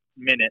last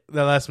minute.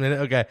 The last minute.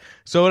 Okay.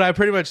 So what I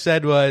pretty much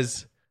said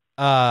was,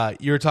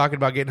 you were talking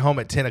about getting home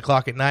at 10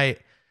 o'clock at night,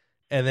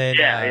 and then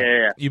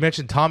you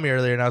mentioned Tommy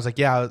earlier, and I was like,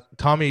 yeah,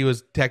 Tommy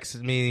was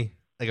texting me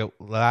like a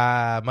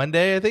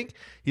Monday, I think.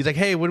 He's like,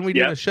 hey, when are we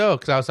doing a show?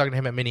 Because I was talking to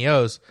him at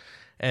Minio's,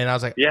 and I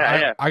was like,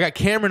 I got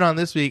Cameron on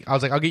this week. I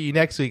was like, I'll get you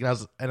next week,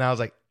 and I was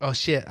like, oh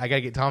shit, I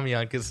gotta get Tommy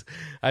on because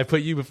I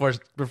put you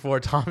before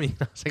Tommy.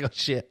 I was like, oh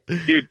shit,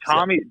 dude,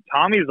 Tommy's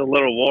a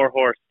little war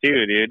horse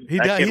too, dude. He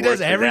does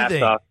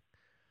everything.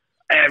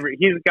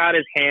 He's got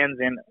his hands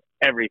in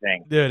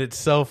everything, dude. It's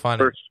so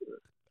funny.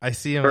 I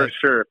see him for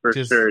sure.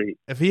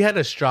 If he had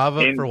a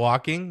Strava for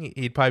walking,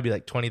 he'd probably be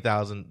like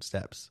 20,000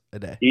 steps a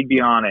day. He'd be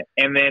on it.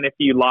 And then if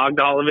you logged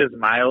all of his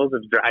miles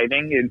of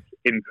driving, it's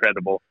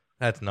incredible.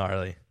 That's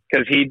gnarly.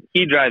 Because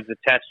he drives the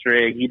test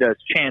rig. He does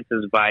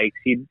Chance's bikes.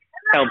 He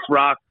helps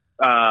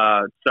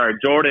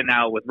Jordan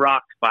out with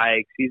Rock's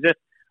bikes. He's just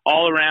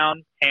all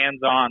around,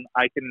 hands on.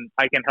 I can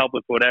help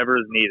with whatever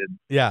is needed.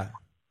 Yeah,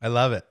 I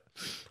love it.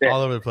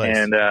 All over the place.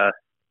 And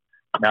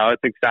no,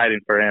 it's exciting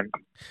for him.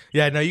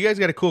 Yeah, no, you guys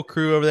got a cool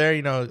crew over there.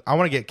 You know, I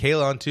want to get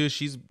Kayla on too.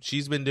 She's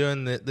been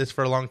doing this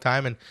for a long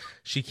time, and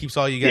she keeps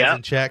all you guys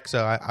in check.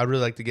 So I'd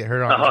really like to get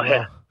her on as well.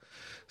 Yeah.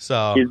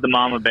 So he's the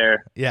mama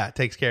bear. Yeah,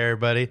 takes care of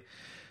everybody.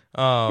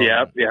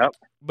 Yep.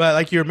 But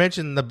like you were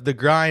mentioning, the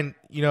grind,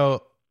 you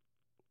know,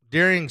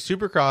 during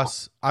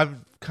Supercross,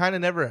 I've kind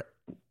of never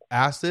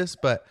asked this,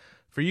 but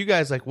for you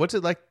guys, like, what's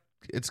it like?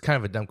 It's kind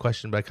of a dumb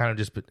question, but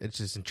it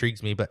just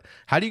intrigues me. But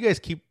how do you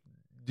guys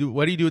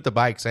what do you do with the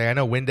bikes? I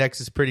know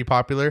Windex is pretty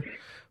popular,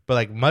 but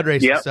like mud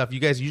racing stuff, you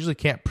guys usually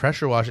can't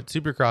pressure wash at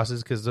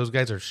Supercrosses because those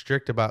guys are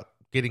strict about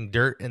getting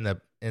dirt in the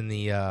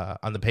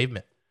on the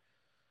pavement.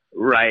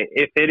 Right.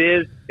 If it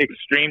is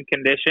extreme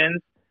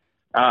conditions,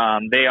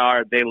 they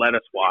let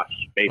us wash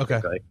basically.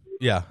 Okay.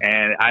 Yeah.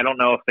 And I don't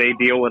know if they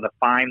deal with a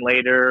fine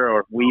later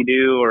or if we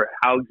do or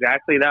how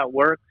exactly that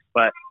works,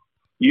 but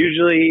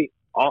usually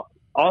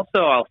also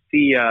I'll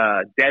see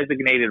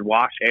designated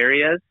wash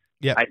areas.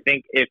 Yeah. I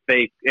think if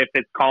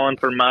it's calling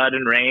for mud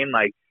and rain,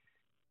 like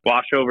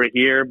wash over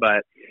here,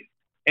 but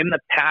in the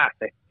past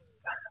I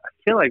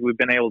feel like we've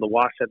been able to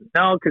wash it.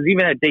 No, because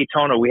even at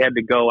Daytona we had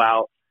to go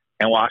out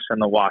and wash in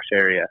the wash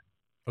area.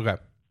 Okay.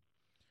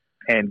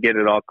 And get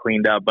it all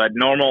cleaned up. But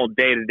normal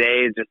day to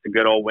day is just a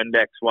good old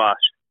Windex wash.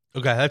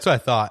 Okay, that's what I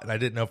thought, and I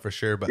didn't know for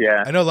sure. But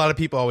yeah. I know a lot of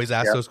people always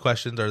ask those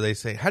questions, or they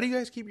say, "How do you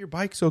guys keep your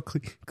bike so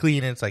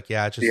clean?" And it's like,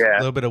 it's just a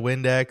little bit of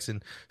Windex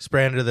and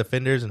spray under the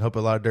fenders and hope a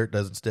lot of dirt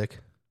doesn't stick.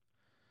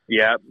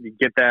 Yeah, you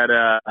get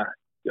that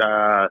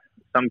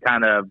some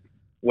kind of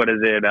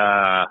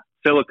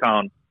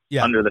silicone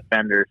under the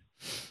fenders.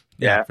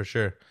 Yeah, for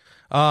sure.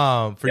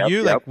 For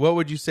you, like, what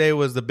would you say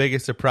was the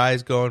biggest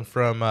surprise going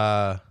from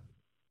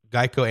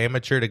Geico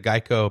amateur to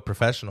Geico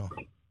professional?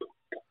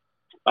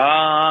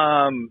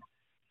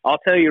 I'll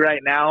tell you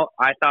right now,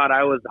 I thought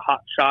I was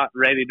hot shot,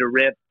 ready to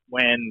rip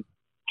when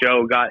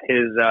Joe got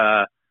his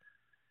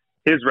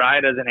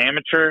ride as an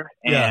amateur,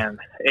 and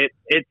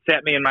it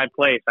set me in my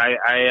place.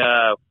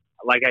 I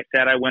like I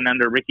said, I went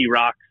under Ricky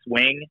Rock's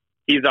wing.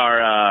 He's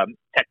our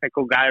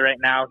technical guy right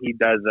now. He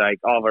does like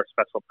all of our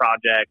special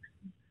projects,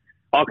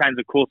 all kinds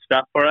of cool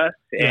stuff for us,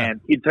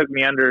 and he took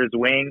me under his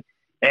wing,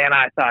 and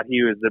I thought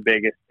he was the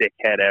biggest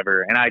dickhead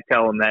ever, and I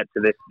tell him that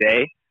to this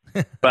day.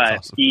 But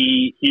awesome.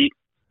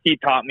 He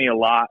taught me a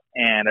lot,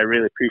 and I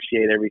really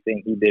appreciate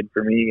everything he did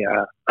for me.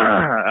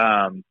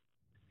 And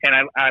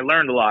I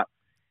learned a lot.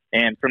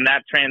 And from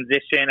that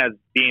transition as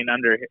being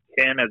under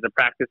him as a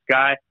practice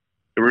guy,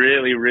 it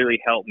really, really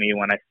helped me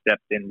when I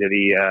stepped into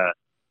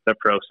the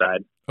pro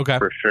side. Okay.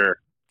 For sure.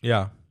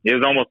 Yeah. It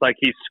was almost like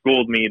he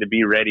schooled me to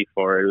be ready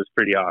for it. It was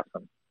pretty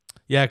awesome.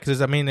 Yeah,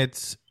 because, I mean,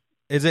 is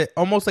it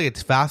almost like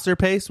it's faster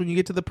paced when you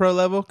get to the pro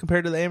level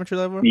compared to the amateur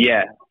level?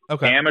 Yeah.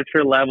 Okay.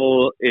 Amateur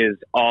level is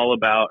all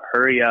about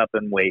hurry up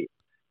and wait.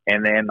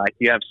 And then, like,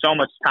 you have so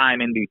much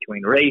time in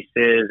between races.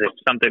 If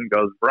something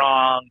goes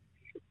wrong,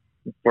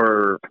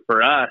 for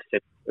us,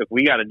 if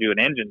we got to do an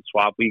engine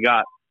swap, we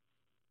got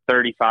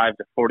 35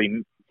 to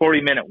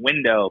 40-minute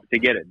window to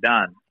get it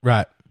done.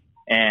 Right.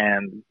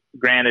 And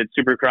granted,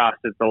 Supercross,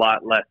 it's a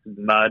lot less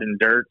mud and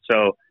dirt,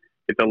 so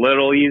it's a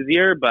little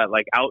easier. But,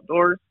 like,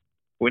 outdoors,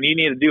 when you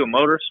need to do a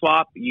motor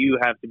swap, you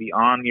have to be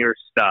on your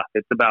stuff.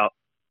 It's about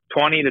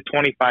 20 to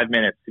 25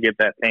 minutes to get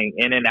that thing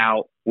in and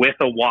out with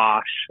a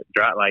wash,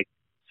 like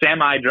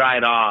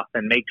semi-dried off,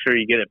 and make sure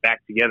you get it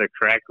back together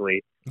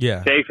correctly.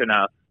 Yeah. Safe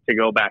enough to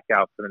go back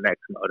out for the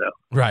next moto.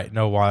 Right.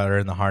 No water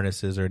in the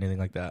harnesses or anything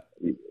like that.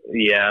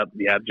 Yeah.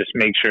 Just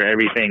make sure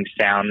everything's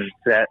sound and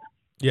set.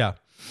 Yeah.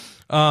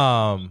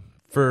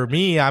 For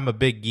me, I'm a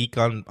big geek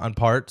on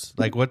parts.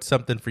 Like, what's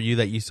something for you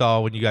that you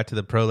saw when you got to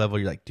the pro level?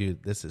 You're like,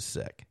 dude, this is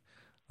sick.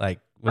 Like,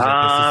 was it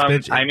the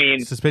suspension? I mean,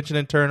 suspension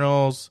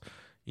internals.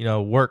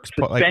 Works.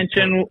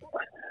 Suspension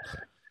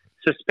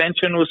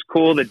was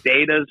cool. The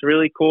data's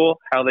really cool.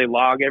 How they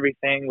log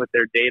everything with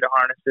their data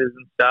harnesses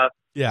and stuff.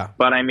 Yeah.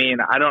 But I mean,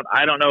 I don't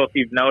know if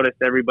you've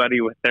noticed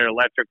everybody with their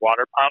electric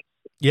water pumps.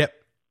 Yep.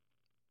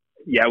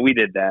 Yeah, we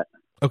did that.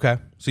 Okay.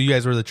 So you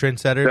guys were the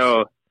trendsetters?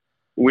 So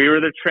we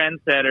were the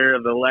trendsetter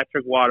of the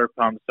electric water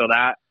pump. So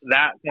that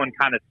one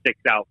kind of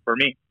sticks out for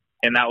me.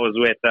 And that was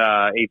with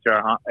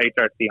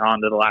HRC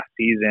Honda the last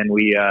season.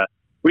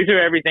 We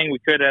threw everything we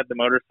could at the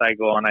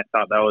motorcycle, and I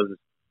thought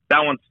that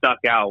one stuck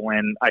out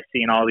when I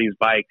seen all these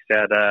bikes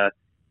at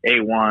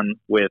A1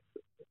 with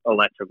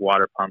electric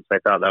water pumps. I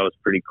thought that was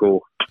pretty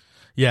cool.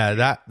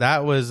 Yeah,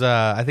 that was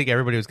I think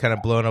everybody was kind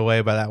of blown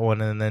away by that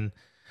one. And then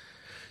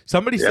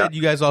somebody said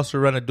you guys also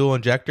run a dual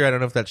injector. I don't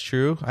know if that's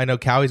true. I know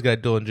Cowie's got a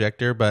dual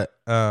injector, but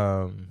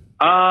so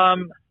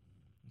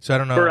I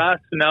don't know. For us,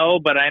 no,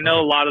 but I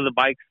know a lot of the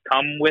bikes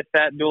come with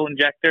that dual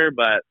injector,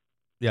 but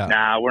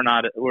nah, we're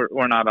not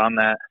on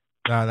that.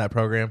 Not on that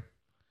program.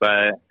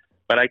 But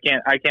I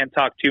can't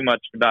talk too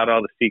much about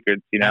all the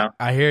secrets,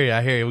 I hear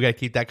you. We got to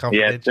keep that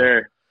confidential. Yes,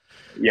 sir.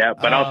 Yeah,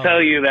 but I'll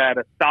tell you that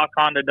a stock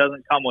Honda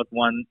doesn't come with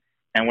one,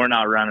 and we're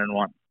not running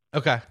one.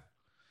 Okay.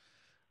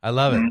 I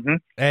love it. Mm-hmm.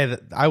 Hey,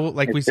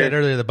 we said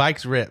earlier, the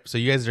bikes rip, so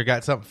you guys have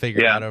got something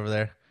figured out over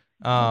there.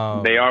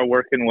 They are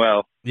working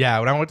well. Yeah,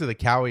 when I went to the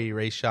Cowie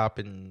race shop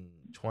in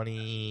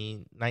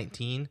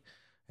 2019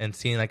 and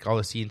seeing like all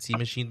the CNC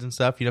machines and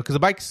stuff, because the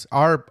bikes,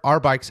 our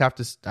bikes have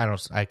to,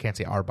 I can't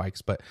say our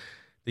bikes, but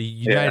the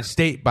United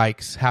States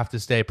bikes have to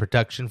stay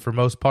production for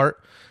most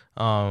part.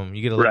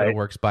 You get a little bit of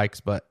works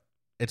bikes, but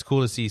it's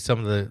cool to see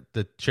some of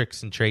the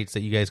tricks and traits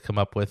that you guys come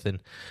up with.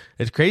 And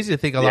it's crazy to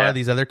think a lot of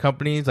these other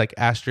companies like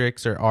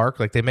Asterix or Arc,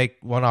 like they make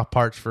one-off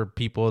parts for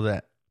people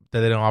that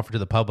they don't offer to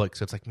the public.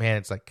 So it's like, man,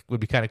 it's like, it would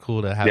be kind of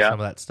cool to have some of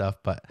that stuff.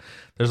 But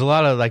there's a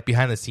lot of like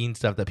behind the scenes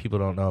stuff that people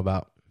don't know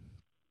about.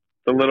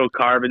 The little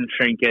carbon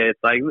trinkets,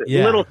 like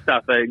little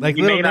stuff that like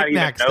you may not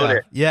even notice.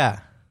 Stuff. Yeah.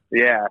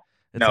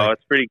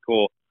 It's pretty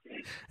cool.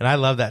 And I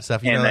love that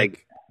stuff. You know,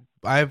 like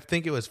I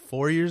think it was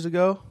 4 years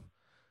ago.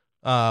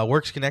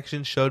 Works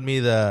Connection showed me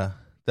the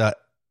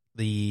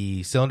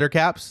cylinder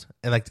caps,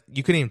 and like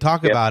you couldn't even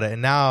talk about it.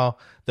 And now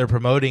they're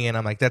promoting it. And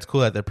I'm like, that's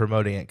cool that they're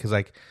promoting it, because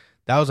like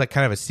that was like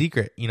kind of a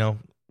secret,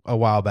 a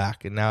while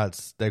back, and now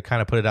they're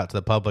kind of put it out to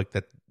the public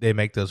that they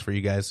make those for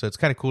you guys. So it's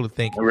kind of cool to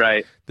think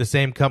the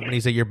same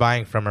companies that you're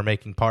buying from are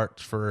making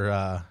parts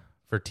for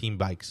team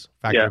bikes,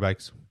 factory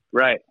bikes.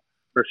 Right,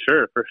 for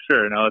sure.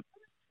 No,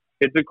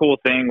 it's a cool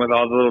thing with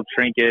all the little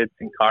trinkets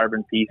and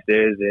carbon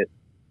pieces. It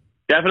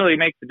definitely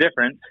makes a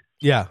difference.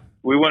 Yeah,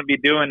 we wouldn't be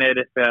doing it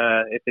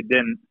if it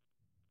didn't.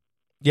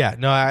 Yeah,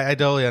 no, I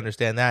totally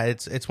understand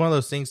that. It's one of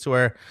those things to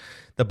where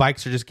the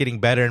bikes are just getting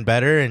better and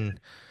better, and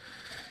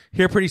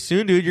here pretty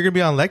soon, dude, you're gonna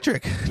be on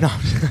electric. No,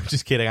 I'm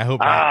just kidding. I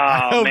hope not.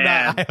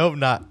 I hope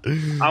not.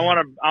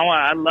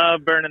 I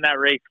love burning that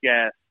race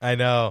gas. I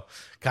know.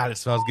 God, it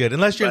smells good.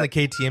 Unless you're in the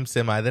KTM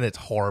semi, then it's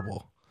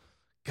horrible.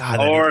 God,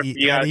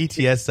 that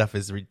ETS stuff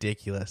is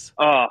ridiculous.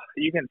 Oh,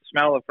 you can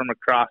smell it from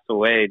across the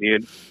way,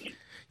 dude.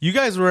 You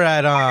guys were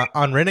at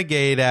on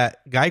Renegade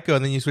at Geico,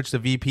 and then you switched to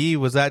VP.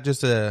 Was that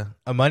just a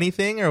money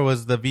thing, or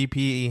was the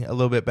VP a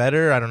little bit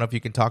better? I don't know if you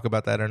can talk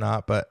about that or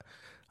not, but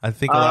I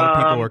think a lot of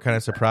people were kind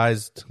of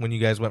surprised when you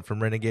guys went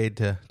from Renegade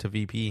to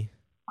VP.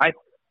 I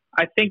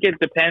think it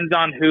depends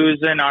on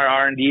who's in our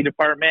R&D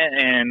department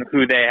and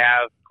who they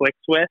have clicks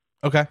with.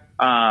 Okay.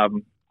 I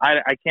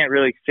can't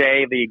really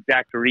say the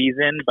exact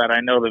reason, but I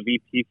know the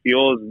VP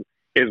fuel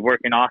is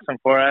working awesome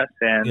for us,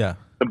 and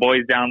the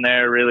boys down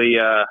there really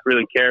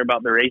care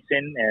about the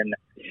racing and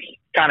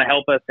kind of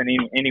help us in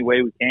any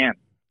way we can.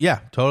 Yeah,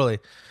 totally.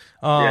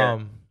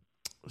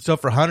 So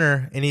for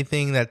Hunter,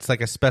 anything that's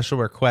like a special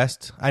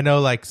request? I know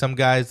like some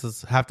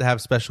guys have to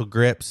have special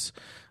grips.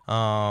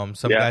 Some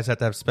guys have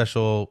to have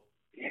special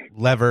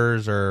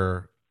levers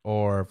or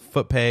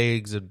foot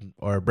pegs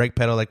or brake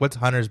pedal. Like what's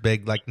Hunter's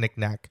big like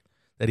knick-knack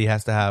that he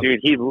has to have? Dude,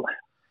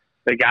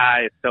 the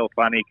guy is so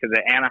funny because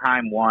at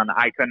Anaheim 1,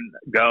 I couldn't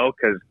go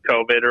because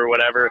COVID or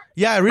whatever.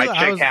 Yeah, I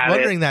was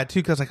wondering that too,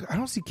 because like I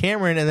don't see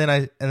Cameron,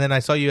 and then I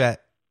saw you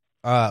at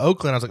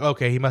Oakland. I was like,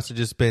 okay, he must have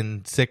just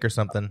been sick or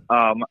something.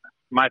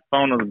 My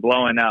phone was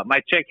blowing up.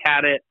 My chick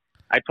had it.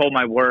 I told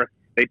my work.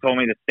 They told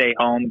me to stay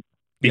home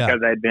because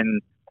I'd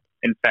been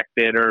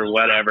infected or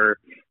whatever.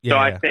 So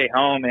I stay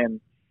home, and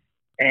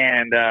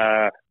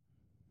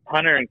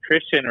Hunter and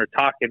Christian were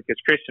talking because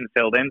Christian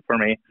filled in for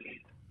me.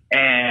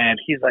 And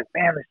he's like,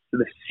 man,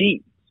 the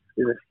seat,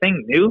 is this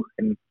thing new?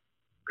 And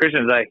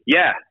Christian's like,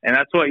 yeah, and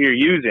that's what you're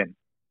using.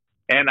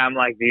 And I'm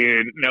like,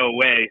 dude, no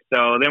way.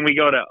 So then we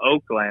go to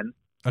Oakland.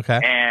 Okay.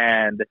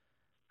 And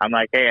I'm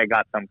like, hey, I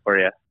got some for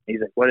you. He's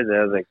like, what is it?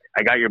 I was like,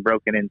 I got your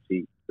broken in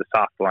seat, the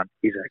soft one.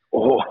 He's like,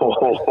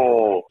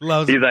 oh.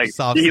 Loves he's like,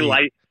 soft seat. He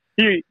lights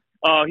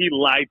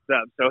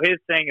up. So his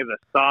thing is a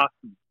soft,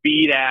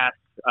 beat-ass,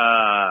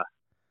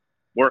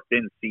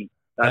 worked-in seat.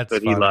 That's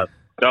what he loves.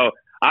 So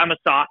I'm a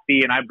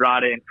softie, and I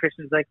brought it, and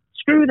Christian's like,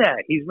 screw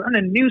that. He's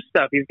running new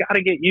stuff. He's got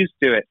to get used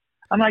to it.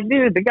 I'm like,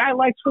 dude, the guy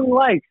likes what he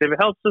likes. If it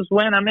helps us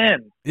win, I'm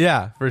in.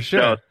 Yeah, for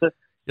sure. So,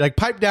 you're like,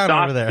 pipe down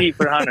over there. Soft seat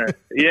for Hunter.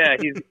 Yeah,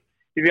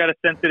 he's got a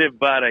sensitive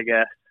butt, I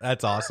guess.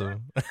 That's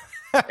awesome.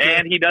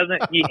 And he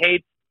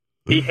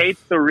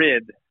hates the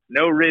rib.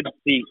 No rib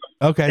seat.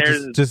 Okay,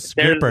 just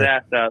gripper. His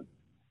ass up.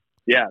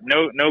 Yeah,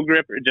 no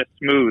gripper, just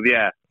smooth,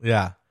 yeah.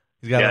 Yeah,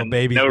 he's got a little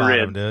baby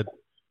bottom, dude.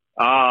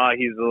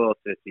 He's a little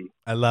sissy.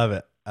 I love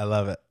it.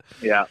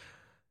 Yeah.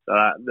 So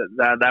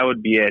that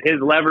would be it. His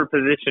lever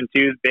position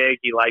too is big.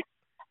 He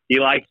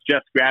likes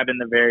just grabbing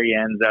the very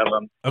ends of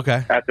them.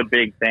 Okay. That's a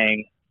big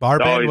thing. Bar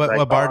bend?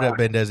 What bar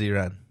bend does he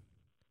run?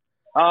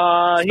 He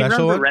runs a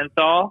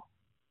Renthal.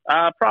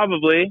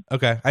 Probably.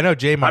 Okay. I know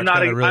J-Mart's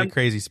got a really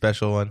crazy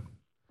special one.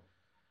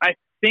 I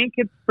think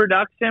it's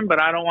production,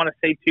 but I don't want to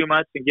say too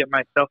much and get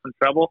myself in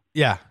trouble.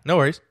 Yeah, no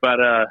worries. But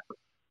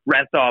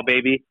Renthal,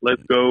 baby.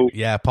 Let's go.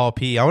 Yeah, Paul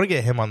P. I want to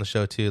get him on the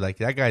show, too. Like,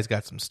 that guy's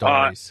got some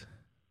stories.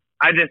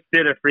 I just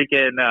did a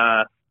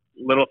freaking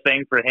little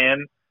thing for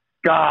him.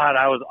 God,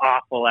 I was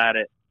awful at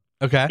it.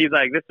 Okay. He's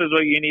like, this is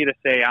what you need to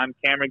say. I'm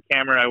Cameron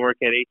Cameron. I work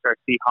at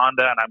HRC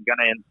Honda, and I'm going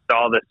to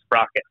install this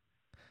sprocket.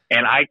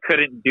 And I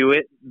couldn't do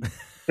it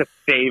to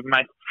save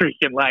my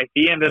freaking life.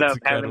 He ended up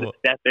having to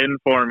step in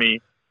for me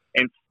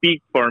and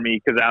speak for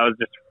me because I was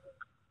just,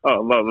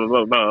 blah, blah,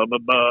 blah, blah, blah,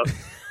 blah.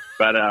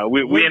 But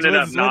we ended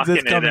up knocking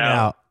it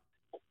out.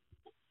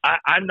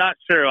 I'm not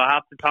sure. I'll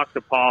have to talk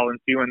to Paul and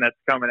see when that's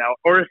coming out,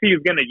 or if he's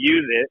going to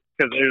use it,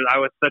 because I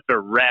was such a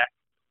wreck.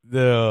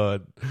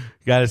 Dude,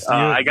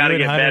 I gotta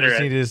get better.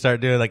 Need to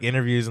start doing like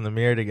interviews in the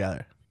mirror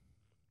together.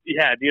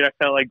 Yeah, dude, I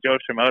felt like Joe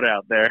Shimoda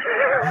out there.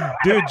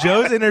 Dude,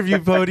 Joe's interview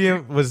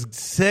podium was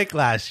sick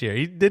last year.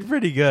 He did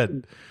pretty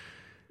good.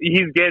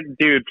 He's getting,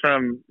 dude,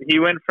 he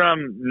went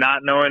from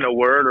not knowing a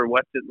word or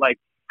what to, like,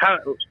 how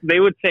they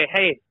would say,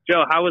 "Hey,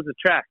 Joe, how was the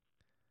track?"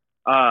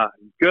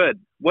 Good.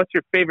 What's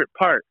your favorite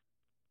part?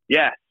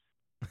 Yes.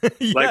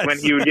 Yes. Like when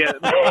he would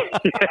get,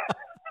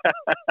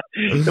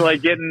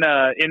 like getting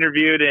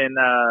interviewed in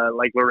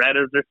like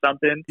Loretta's or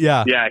something.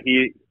 Yeah. Yeah,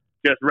 he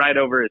just right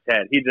over his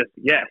head. He just,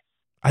 yes.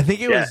 I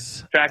think it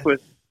was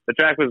the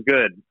track was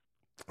good.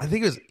 I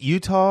think it was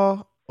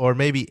Utah or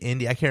maybe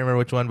Indy. I can't remember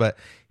which one, but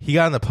he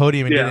got on the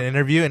podium and did an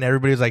interview, and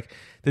everybody was like,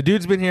 "The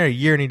dude's been here a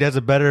year, and he does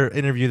a better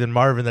interview than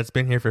Marvin that's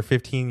been here for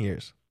 15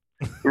 years."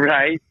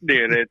 Right,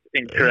 dude, it's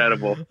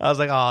incredible. I was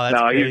like, "Oh,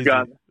 that's crazy."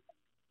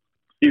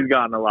 He's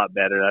gotten a lot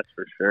better, that's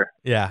for sure.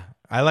 Yeah,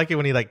 I like it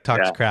when he like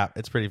talks crap.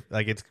 It's pretty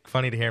it's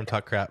funny to hear him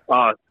talk crap.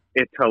 Oh,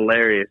 it's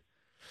hilarious.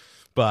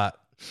 But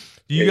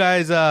do you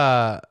guys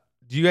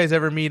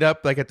ever meet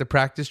up like at the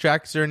practice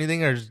tracks or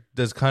anything, or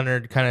does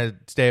Connor kind of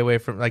stay away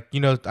from, like,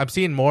 I'm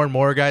seeing more and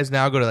more guys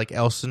now go to like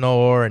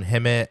Elsinore and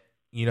Hemet,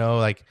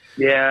 like,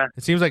 yeah,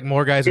 it seems like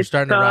more guys are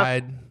starting to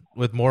ride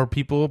with more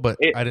people, but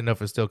I didn't know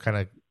if it's still kind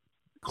of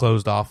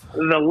closed off.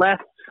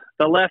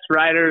 The less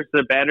riders,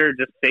 the better,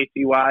 just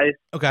safety wise.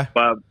 Okay.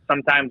 But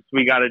sometimes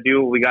we got to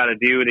do what we got to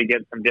do to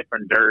get some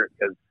different dirt,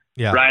 because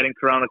riding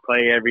Corona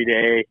clay every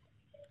day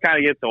kind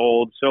of gets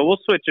old. So we'll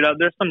switch it up.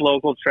 There's some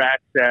local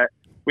tracks that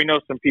we know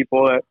some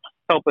people that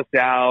help us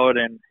out,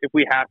 and if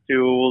we have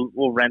to,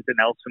 we'll rent an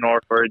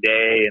Elsinore for a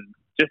day and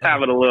just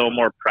have it a little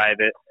more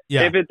private.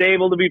 Yeah. If it's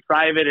able to be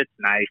private, it's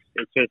nice.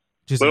 It's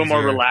just a little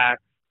more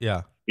relaxed.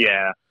 Yeah.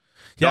 Yeah.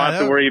 Don't have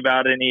to worry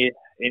about any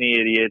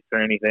idiots or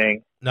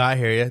anything. No, I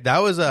hear you. That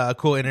was a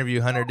cool interview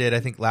Hunter did,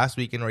 I think, last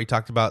weekend, where he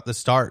talked about the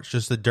starts,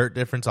 just the dirt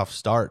difference off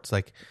starts.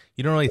 Like,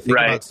 you don't really think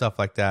about stuff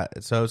like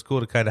that. So it's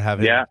cool to kind of have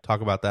him talk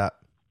about that.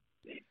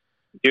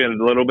 Doing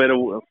a little bit of,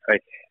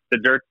 like, the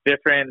dirt's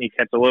different. You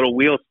catch a little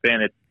wheel spin.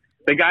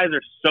 The guys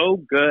are so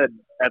good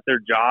at their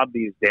job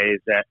these days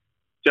that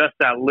just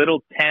that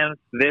little tenth,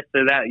 this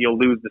or that, you'll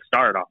lose the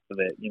start off of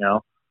it,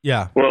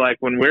 Yeah. Well, like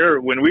when we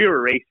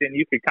were racing,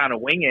 you could kind of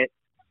wing it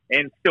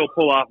and still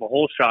pull off a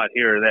whole shot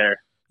here or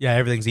there. Yeah,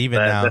 everything's even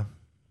now.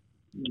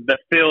 The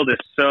field is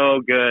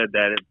so good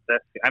that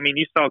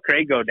you saw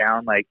Craig go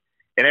down, like,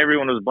 and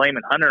everyone was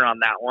blaming Hunter on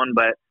that one,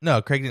 but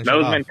no, Craig didn't.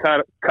 Mosman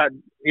cut.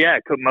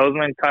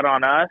 Mosman cut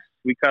on us.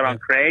 We cut on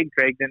Craig.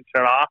 Craig didn't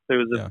shut off. It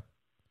was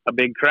a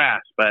big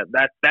crash, but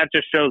that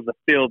just shows the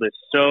field is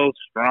so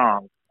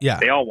strong. Yeah,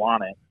 they all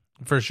want it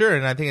for sure,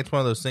 and I think it's one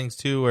of those things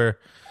too where,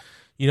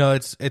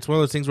 it's one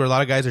of those things where a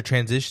lot of guys are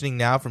transitioning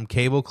now from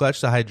cable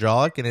clutch to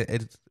hydraulic, and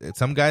it's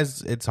some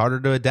guys it's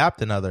harder to adapt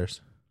than others.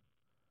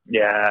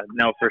 Yeah,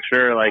 no, for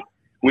sure. Like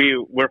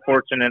we're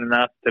fortunate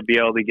enough to be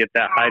able to get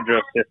that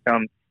hydro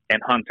system,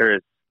 and Hunter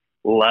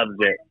loves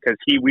it because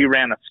we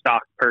ran a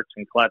stock perch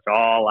and clutch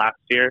all last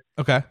year.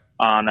 Okay.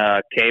 On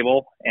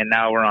cable, and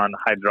now we're on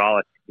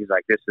hydraulic. He's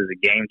like, this is a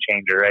game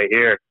changer right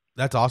here.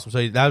 That's awesome.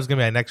 So that was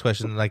gonna be my next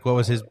question. Like, what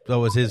was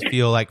his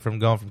feel like from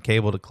going from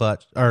cable to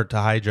clutch or to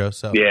hydro?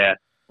 So yeah,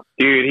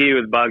 dude, he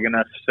was bugging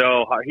us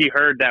so hard. He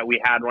heard that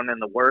we had one in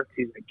the works.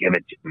 He's like, give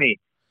it to me,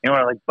 and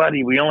we're like,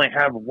 buddy, we only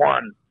have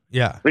one.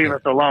 Yeah, leave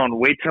us alone.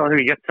 Wait till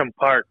we get some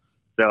parts.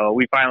 So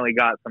we finally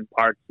got some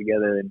parts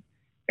together,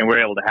 and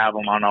we're able to have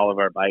them on all of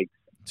our bikes.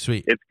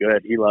 Sweet, it's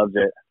good. He loves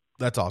it.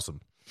 That's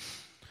awesome.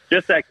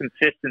 Just that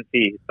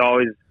consistency. It's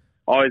always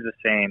the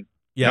same.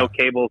 Yeah. No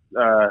cable,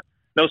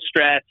 no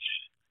stretch,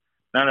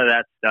 none of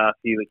that stuff.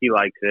 He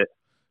likes it.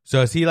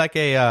 So is he like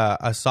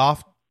a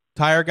soft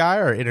tire guy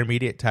or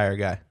intermediate tire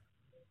guy?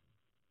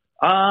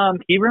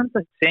 He runs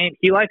the same.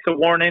 He likes a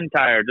worn-in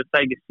tire, just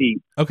like a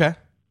seat. Okay.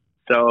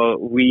 So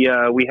we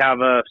have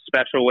a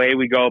special way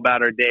we go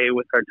about our day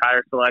with our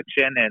tire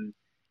selection, and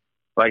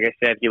like I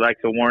said, he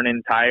likes a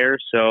worn-in tire.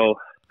 So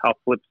I'll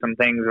flip some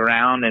things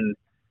around and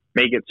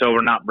make it so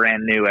we're not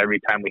brand new every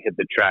time we hit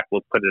the track.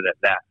 We'll put it at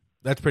that.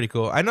 That's pretty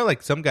cool. I know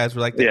like some guys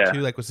were like that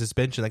too, like with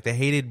suspension. Like they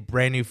hated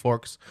brand new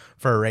forks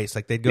for a race.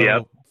 Like they'd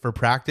go for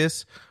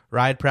practice,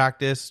 ride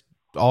practice,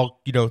 all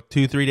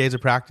 2-3 days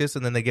of practice,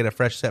 and then they get a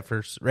fresh set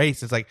for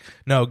race. It's like,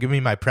 no, give me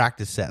my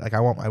practice set. Like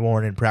I want my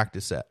worn in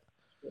practice set.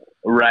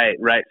 Right.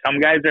 Some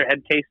guys are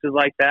head cases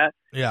like that.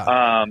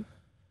 Yeah.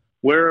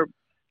 We're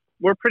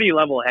pretty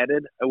level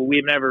headed.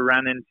 We've never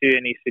run into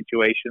any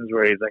situations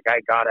where he's like, I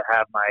gotta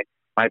have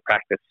my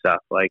practice stuff.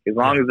 Like as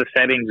long as the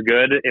setting's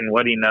good and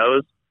what he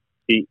knows,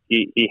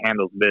 he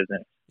handles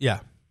business. Yeah.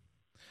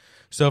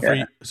 So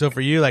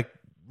for you, like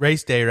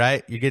race day,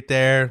 right? You get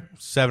there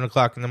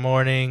 7:00 in the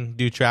morning,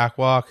 do track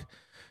walk.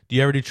 Do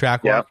you ever do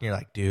track walk? And you're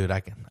like, dude, I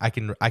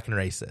can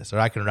race this, or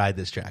I can ride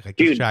this track. Like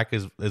this track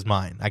is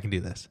mine. I can do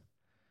this.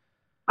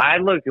 I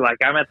look like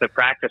I'm at the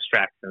practice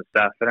tracks and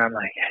stuff, and I'm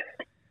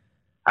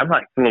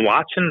like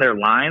watching their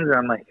lines, and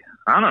I'm like,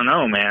 I don't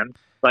know, man.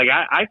 Like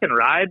I can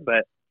ride,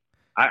 but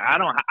I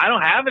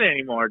don't have it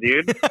anymore,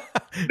 dude.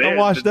 I'm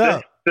washed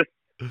up.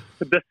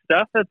 The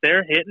stuff that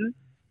they're hitting,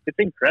 it's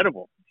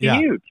incredible. It's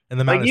huge. And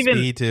the amount of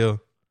speed too.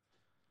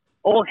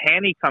 Old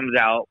Hanny comes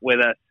out with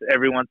us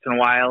every once in a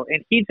while,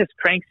 and he just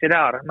cranks it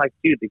out. I'm like,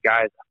 dude, the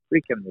guy's a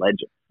freaking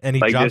legend. And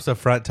he drops the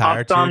front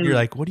tire too. And you're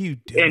like, what are you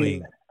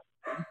doing?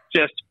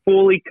 Just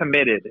fully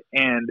committed,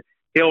 and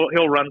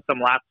he'll run some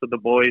laps with the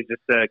boys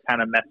just to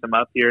kind of mess them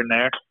up here and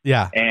there.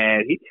 Yeah,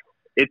 and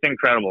it's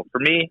incredible. For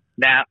me,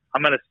 now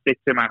I'm gonna stick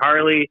to my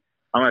Harley.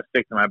 I'm gonna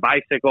stick to my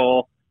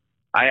bicycle.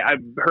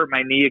 I've hurt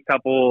my knee a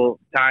couple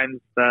times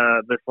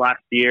this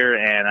last year,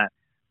 and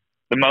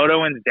the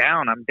moto end's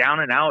down. I'm down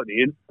and out,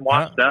 dude. I'm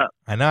washed up.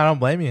 I know. I don't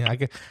blame you.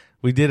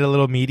 We did a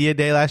little media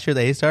day last year.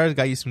 The A-Stars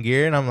got you some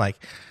gear, and I'm like,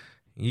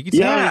 you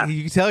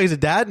can tell he's a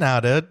dad now,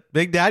 dude.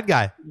 Big dad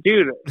guy.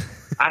 Dude,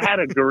 I had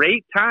a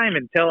great time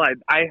until I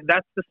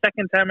that's the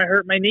second time I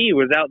hurt my knee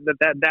was out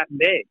that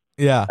day.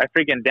 Yeah. I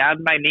freaking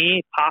dabbed my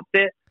knee, popped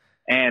it,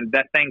 and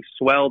that thing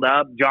swelled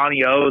up.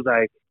 Johnny O's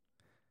like,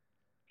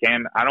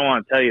 Cam, I don't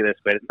want to tell you this,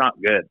 but it's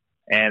not good.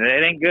 And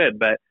it ain't good,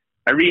 but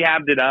I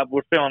rehabbed it up.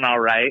 We're feeling all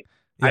right.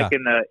 Yeah. I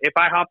can, if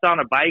I hopped on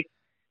a bike,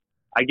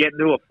 I get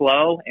into a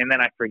flow, and then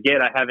I forget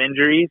I have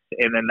injuries,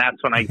 and then that's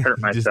when I hurt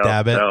myself. Just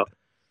dab it. So,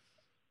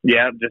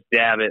 yeah, just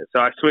dab it.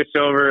 So I switched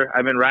over.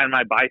 I've been riding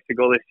my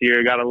bicycle this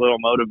year. Got a little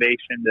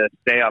motivation to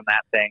stay on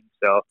that thing.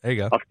 So there you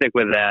go. I'll stick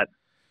with that.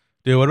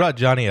 Dude, what about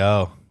Johnny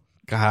O?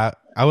 God,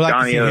 I would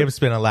like to see him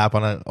spin a lap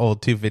on an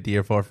old 250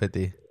 or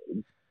 450.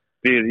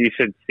 Dude, you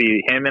should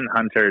see him and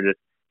Hunter.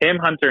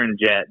 Hunter, and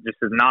Jet just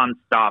as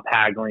nonstop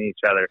haggling each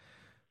other.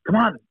 Come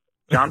on,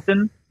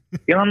 Johnson.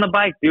 Get on the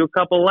bike. Do a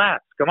couple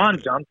laps. Come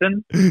on,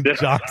 Johnson.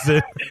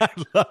 Johnson.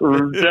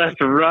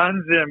 Just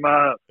runs him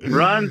up.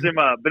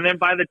 But then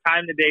by the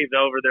time the day's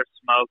over, they're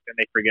smoked and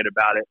they forget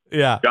about it.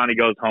 Yeah. Johnny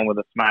goes home with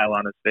a smile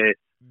on his face.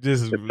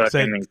 Just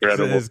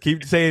incredible.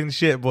 Keep saying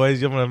shit,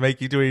 boys. I'm going to make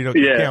you do it.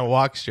 You can't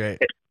walk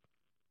straight.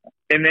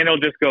 And then he'll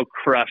just go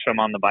crush them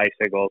on the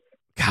bicycles.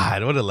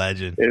 God, what a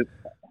legend.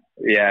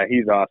 Yeah,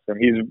 he's awesome.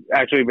 He's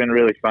actually been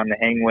really fun to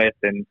hang with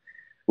and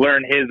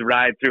learn his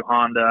ride through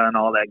Honda and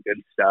all that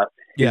good stuff.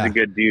 He's a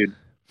good dude.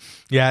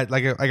 Yeah,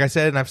 like I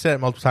said, and I've said it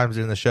multiple times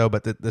during the show,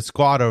 but the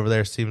squad over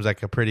there seems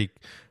like a pretty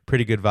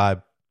good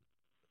vibe.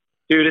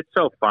 Dude, it's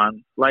so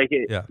fun. Like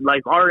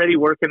already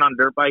working on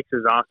dirt bikes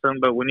is awesome,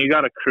 but when you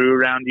got a crew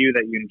around you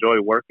that you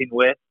enjoy working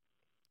with,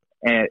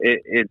 and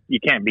you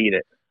can't beat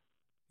it.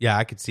 Yeah,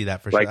 I could see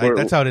that for sure.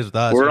 That's how it is with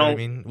us. You know what I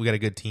mean? We got a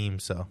good team,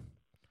 so.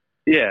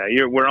 Yeah,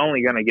 we're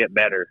only going to get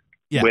better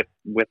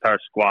with our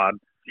squad.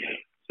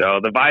 So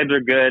the vibes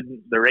are good.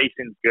 The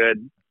racing's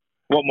good.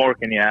 What more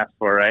can you ask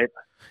for, right?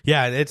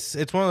 Yeah, it's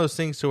one of those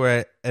things to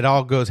where it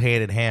all goes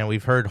hand in hand.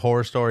 We've heard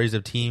horror stories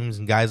of teams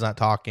and guys not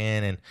talking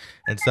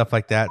and stuff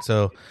like that.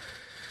 So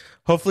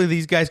hopefully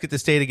these guys get to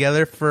stay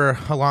together for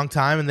a long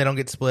time and they don't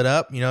get split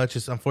up. You know, it's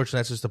just unfortunately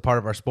that's just a part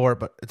of our sport,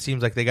 but it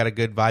seems like they got a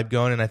good vibe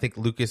going, and I think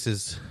Lucas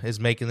is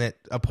making it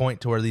a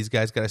point to where these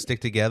guys got to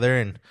stick together,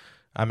 and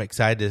I'm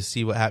excited to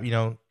see what happens. You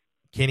know,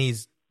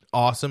 Kenny's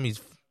awesome. He's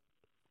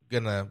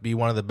going to be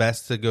one of the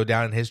best to go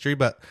down in history,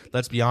 but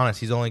let's be honest,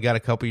 he's only got a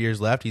couple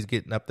years left. He's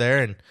getting up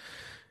there, and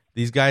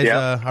these guys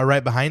are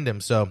right behind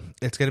him. So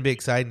it's going to be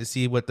exciting to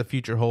see what the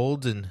future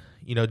holds. And,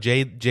 you know,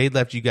 Jade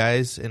left you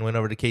guys and went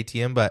over to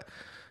KTM, but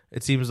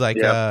it seems like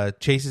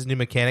Chase's new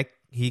mechanic,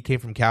 he came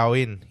from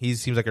Cowie, and he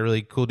seems like a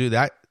really cool dude.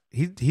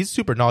 He's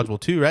super knowledgeable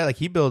too, right? Like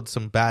he builds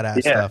some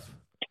badass stuff.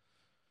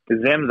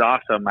 Zim's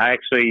awesome. I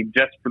actually,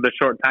 just for the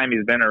short time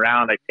he's been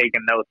around, I've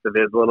taken notes of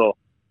his little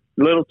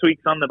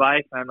tweaks on the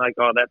bike. And I'm like,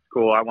 oh, that's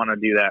cool. I want to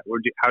do that.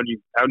 How'd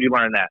you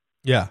learn that?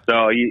 Yeah.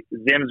 So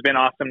Zim's been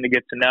awesome to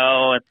get to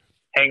know and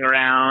hang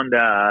around.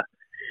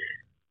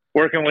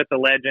 Working with the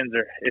legends,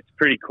 it's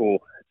pretty cool.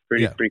 It's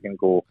pretty freaking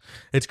cool.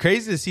 It's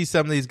crazy to see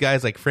some of these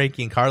guys like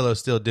Frankie and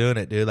Carlos still doing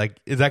it, dude. Like,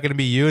 is that going to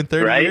be you in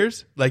 30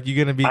 years? Like,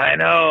 you're going to be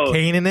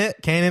caning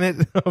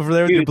it over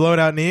there with your blown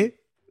out knee?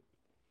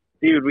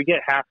 Dude, we get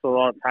hassled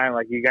all the time.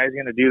 Like, you guys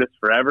going to do this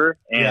forever?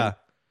 And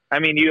I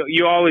mean,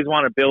 you always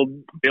want to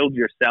build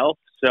yourself.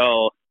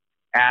 So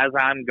as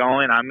I'm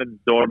going, I'm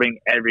absorbing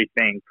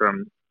everything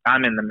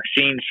I'm in the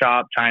machine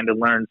shop trying to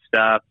learn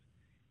stuff,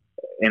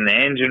 in the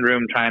engine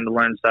room trying to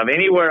learn stuff.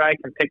 Anywhere I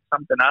can pick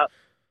something up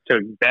to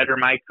better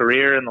my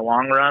career in the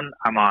long run,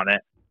 I'm on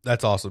it.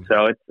 That's awesome.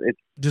 So it's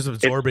just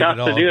absorbing it's tough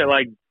it all. to do it.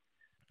 Like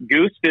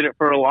Goose did it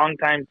for a long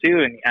time too.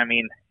 And I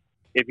mean,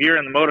 if you're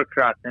in the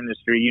motocross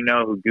industry, you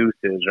know who Goose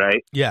is,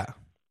 right? Yeah.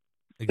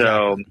 Exactly.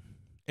 So,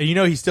 and you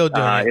know he's still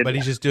doing it, but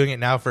he's just doing it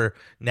now for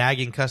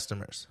nagging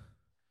customers.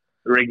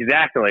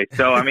 Exactly.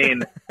 So I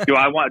mean, do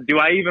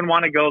I even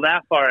want to go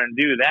that far and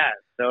do that?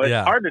 So it's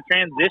hard to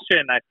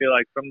transition, I feel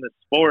like, from the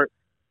sport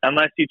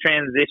unless you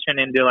transition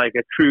into like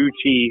a crew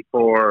chief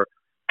or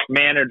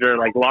manager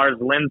like Lars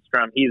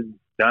Lindstrom. He's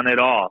done it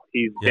all.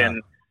 He's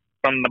been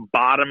from the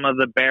bottom of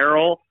the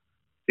barrel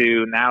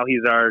to now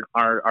he's our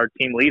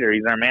team leader.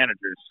 He's our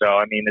manager. So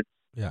I mean,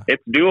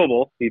 it's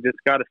doable. You just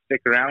got to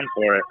stick around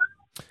for it.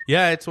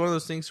 Yeah, it's one of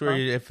those things where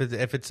if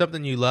it's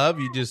something you love,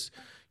 you just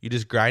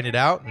grind it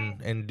out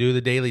and do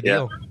the daily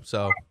deal.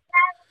 So.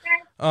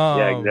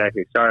 Yeah,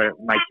 exactly. Sorry,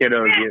 my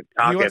kiddo is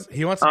talking.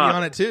 He wants to be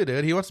on it too,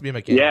 dude. He wants to be a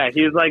mechanic. Yeah,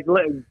 he's like,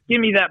 give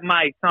me that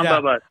mic,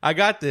 Bubba. I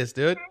got this,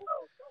 dude.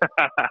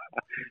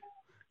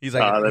 He's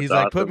like,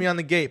 awesome. Put me on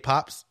the gate,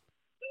 pops.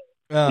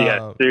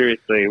 Yeah,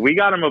 seriously, we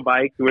got him a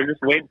bike. We're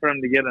just waiting for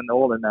him to get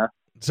old enough.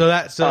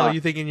 So you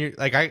thinking you're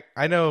like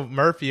I know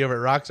Murphy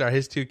over at Rockstar,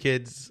 his two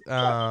kids.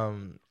 I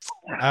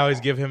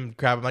always give him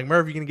crap. I'm like,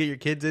 Murphy, you gonna get your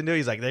kids into it?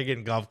 He's like, they're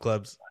getting golf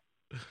clubs.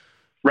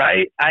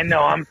 Right? I know.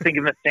 I'm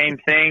thinking the same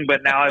thing,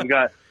 but now I've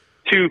got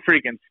 2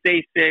 freaking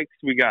Stasics.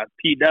 We got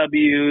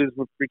PWs.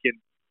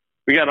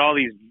 We got all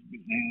these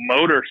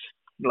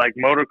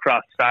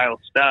motocross style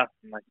stuff.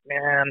 I'm like,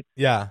 man,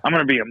 yeah, I'm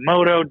gonna be a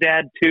moto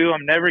dad too.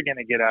 I'm never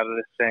gonna get out of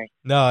this thing.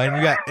 No,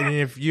 and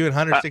if you and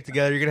Hunter stick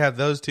together, you're gonna have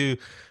those two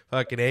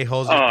fucking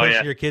a-holes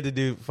pushing your kid to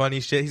do funny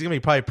shit. He's gonna be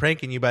probably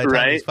pranking you by the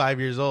time he's 5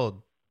 years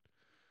old.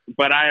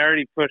 But I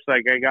already pushed.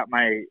 Like, I got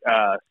my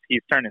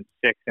he's turning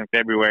 6 in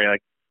February.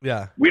 Like,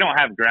 yeah, we don't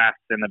have grass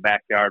in the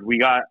backyard. We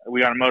got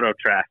a moto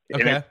track,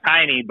 and it's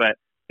tiny, but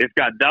it's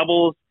got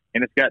doubles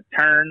and it's got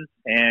turns.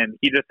 And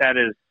he just had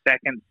his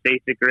second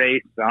Stasic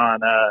race on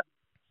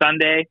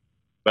Sunday,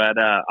 but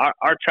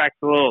our track's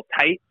a little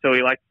tight, so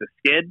he likes to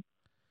skid.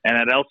 And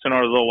at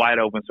Elsinore, a little wide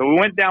open. So we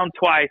went down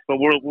twice, but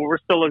we're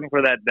still looking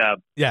for that dub.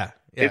 Yeah.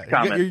 It's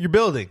coming. You're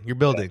building.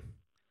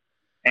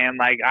 And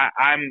like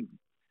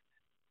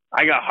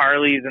I got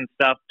Harleys and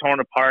stuff torn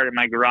apart in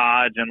my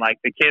garage, and like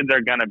the kids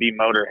are gonna be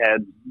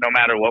motorheads no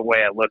matter what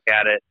way I look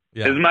at it.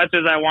 Yeah. As much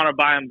as I want to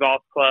buy them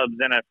golf clubs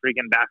and a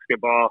freaking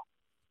basketball,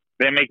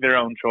 they make their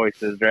own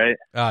choices, right?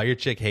 Oh, your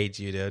chick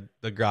hates you, dude.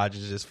 The garage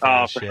is just full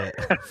of shit.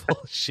 Full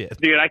of shit.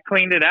 Dude, I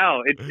cleaned it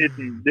out.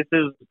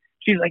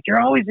 She's like, you're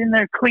always in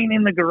there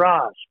cleaning the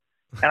garage.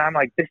 And I'm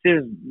like, this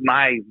is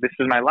my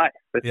life.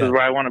 This is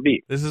where I want to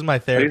be. This is my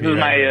therapy. This is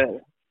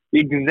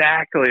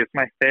exactly. It's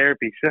my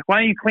therapy. She's like, why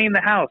don't you clean the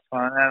house?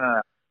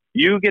 No.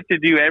 You get to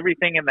do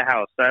everything in the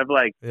house. So I have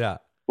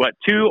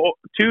two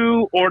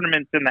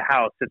ornaments in the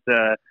house. It's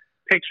a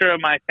picture of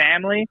my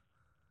family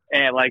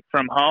and like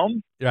from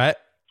home. Right.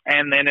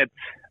 And then it's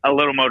a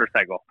little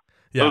motorcycle.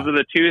 Yeah. Those are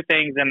the 2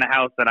 things in the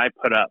house that I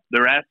put up.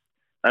 The rest,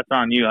 that's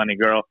on you, honey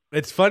girl.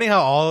 It's funny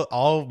how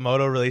all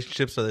moto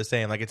relationships are the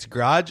same. Like, it's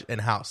garage and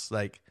house.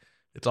 Like,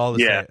 it's all the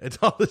same. It's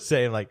all the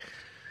same. Like,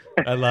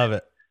 I love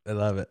it. And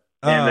go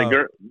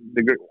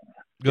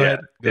ahead.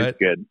 It's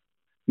good.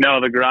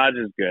 No, the garage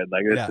is good.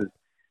 Like, this is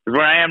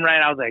where I am right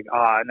now. I was like,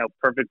 I know,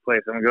 perfect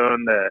place. I'm going to go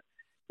in the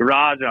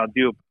garage and I'll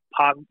do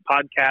a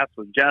podcast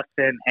with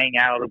Justin, hang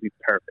out. It'll be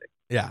perfect.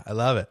 Yeah, I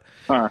love it.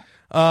 Hell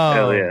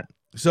yeah.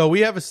 So we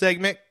have a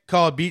segment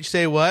called Beach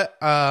Say What,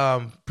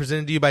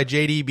 presented to you by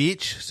JD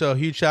Beach. So a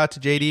huge shout out to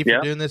JD for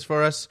doing this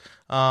for us.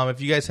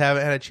 If you guys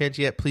haven't had a chance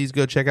yet, please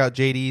go check out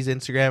JD's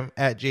Instagram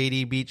at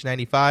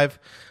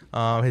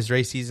JDBeach95. His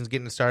race season's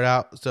getting to start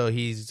out. So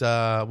he's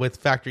with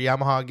Factory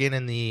Yamaha again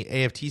in the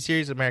AFT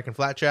series, American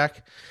Flat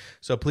Track.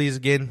 So please,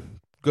 again,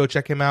 go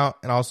check him out.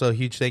 And also a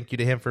huge thank you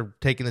to him for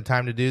taking the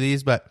time to do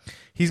these. But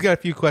he's got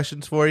a few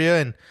questions for you.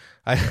 And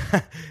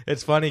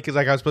it's funny because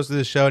like I was supposed to do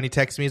this show and he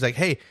texted me. He's like,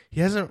 "Hey,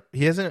 he hasn't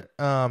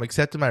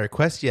accepted my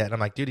request yet." And I'm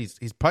like, "Dude,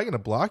 he's probably gonna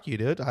block you,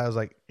 dude." I was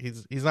like,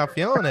 "He's not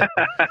feeling it."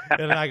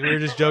 And like we were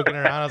just joking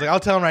around. I was like,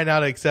 "I'll tell him right now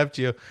to accept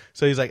you."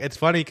 So he's like, "It's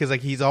funny because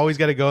like he's always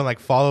got to go and like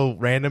follow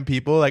random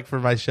people like for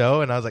my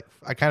show." And I was like,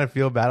 I kind of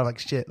feel bad. I'm like,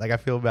 shit, like I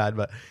feel bad,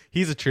 but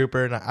he's a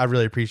trooper and I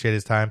really appreciate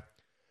his time.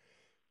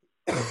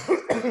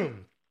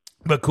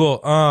 But cool.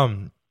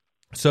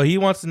 So he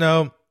wants to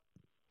know,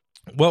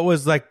 what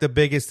was like the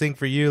biggest thing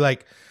for you?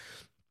 Like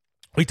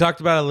we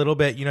talked about it a little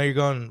bit, you know, you're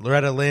going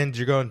Loretta Lynn's,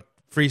 you're going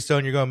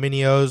Freestone, you're going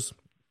Mini O's,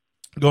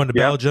 going to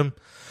Belgium,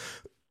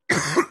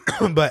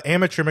 but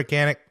amateur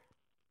mechanic,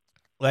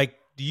 like,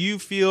 do you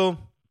feel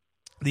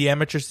the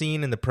amateur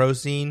scene and the pro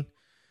scene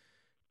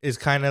is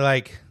kind of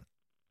like,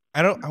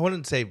 I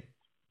wouldn't say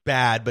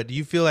bad, but do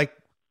you feel like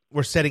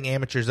we're setting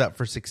amateurs up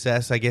for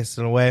success, I guess,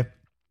 in a way?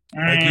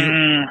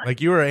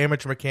 Like you were an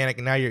amateur mechanic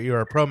and now you're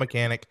a pro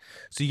mechanic,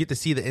 so you get to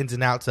see the ins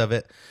and outs of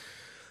it.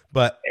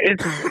 But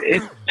it's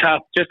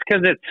tough just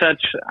because it's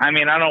such. I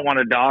mean, I don't want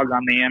to dog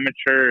on the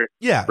amateur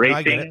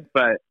racing,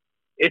 but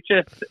it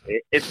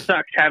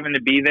sucks having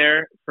to be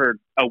there for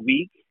a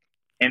week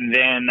and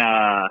then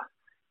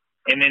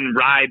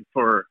ride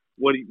for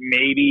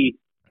maybe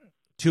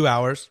 2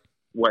 hours.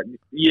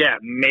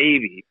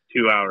 Maybe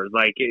 2 hours.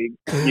 Like you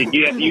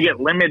get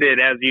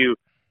limited as you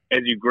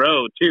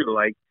grow too.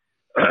 Like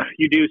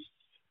you do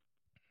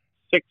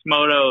 6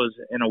 motos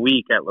in a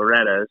week at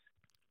Loretta's,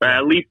 but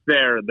at least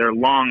they're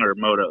longer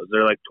motos.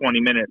 They're like 20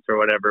 minutes or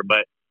whatever.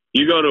 But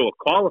you go to a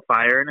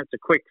qualifier and it's a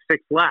quick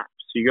 6 laps.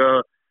 You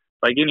go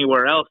like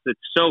anywhere else, it's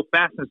so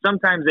fast, and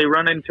sometimes they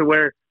run into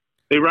where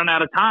they run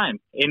out of time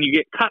and you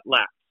get cut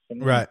laps.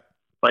 And right.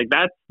 Like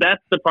that's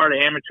the part of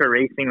amateur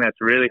racing that's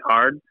really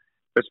hard.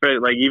 Especially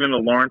like even the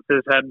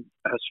Lawrences had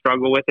a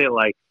struggle with it.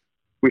 Like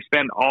we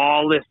spend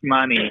all this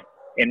money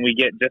and we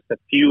get just a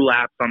few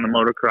laps on the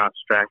motocross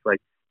track. Like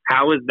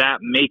how is that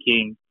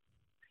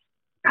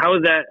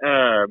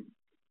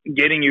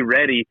getting you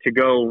ready to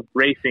go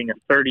racing a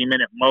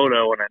 30-minute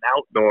moto and an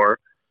outdoor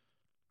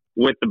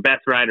with the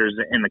best riders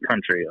in the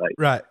country? Like,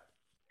 right.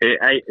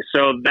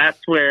 So that's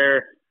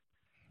where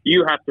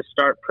you have to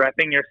start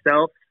prepping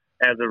yourself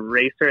as a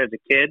racer, as a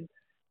kid,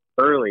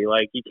 early.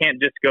 Like, you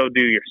can't just go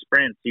do your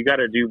sprints. You got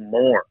to do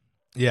more.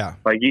 Yeah.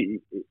 Like,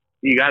 you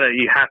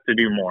have to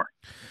do more.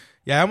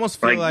 Yeah, I almost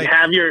feel like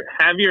have your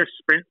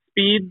sprint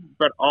speed,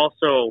 but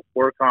also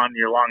work on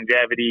your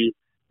longevity,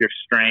 your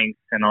strength,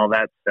 and all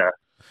that stuff.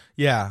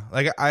 Yeah,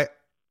 like I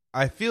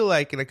feel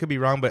like, and I could be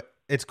wrong, but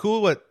it's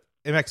cool what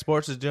MX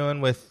Sports is doing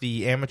with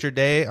the amateur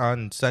day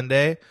on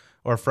Sunday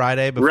or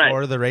Friday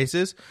before the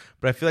races.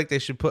 But I feel like they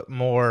should put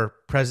more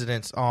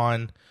precedence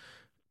on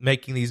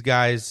making these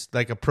guys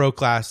like a pro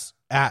class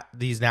at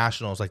these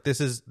nationals. Like this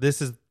is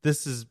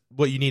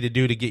what you need to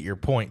do to get your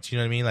points. You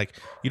know what I mean? Like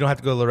you don't have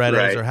to go to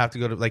Loretta's or have to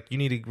go to, like, you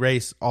need to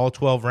race all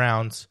 12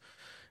 rounds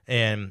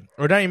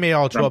or not even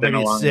all 12,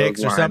 maybe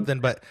 6 or something,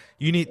 but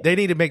they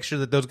need to make sure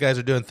that those guys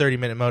are doing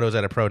 30-minute motos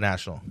at a pro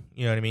national.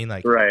 You know what I mean?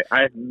 Like, right.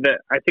 I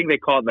think they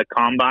call it the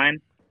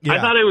combine. Yeah. I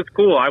thought it was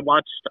cool. I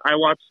watched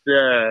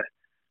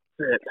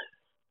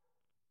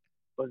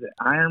was it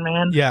Iron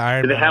Man? Yeah,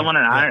 Iron Man. Did they have one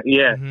in Iron?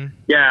 Yeah. Mm-hmm.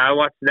 Yeah, I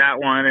watched that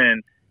one,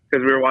 and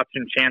because we were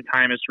watching Chance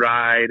Hymas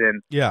ride,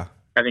 and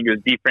I think it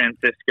was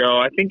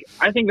DeFrancisco. I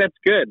think that's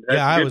good.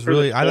 That's I thought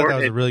that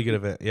was a really good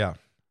event. Yeah.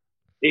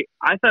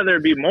 I thought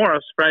there'd be more. I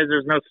was surprised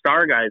there's no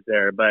star guys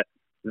there, but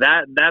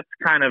that's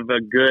kind of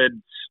a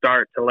good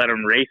start to let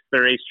them race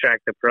the racetrack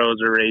the pros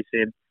are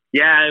racing.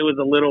 Yeah, it was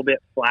a little bit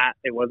flat.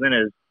 It wasn't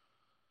as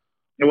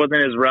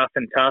rough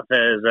and tough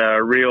as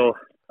a real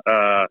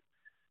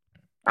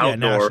outdoor,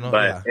 national,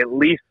 but at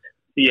least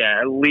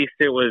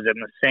it was in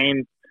the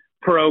same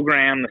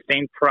program, the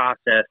same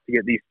process to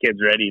get these kids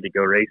ready to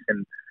go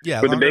racing.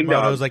 Yeah, with the big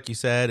motos, dogs, like you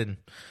said, and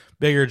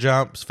bigger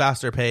jumps,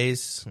 faster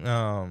pace.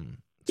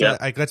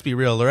 Like, let's be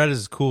real, Loretta's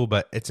is cool,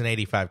 but it's an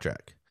 85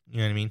 track. You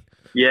know what I mean?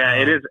 Yeah,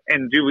 it is.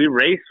 And dude, we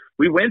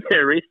went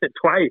there, raced it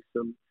twice.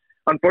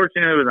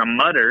 Unfortunately, it was a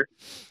mudder,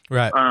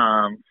 right?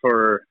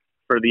 For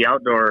the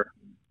outdoor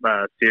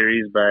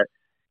series, but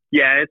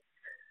yeah,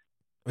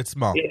 it's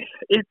small.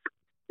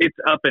 It's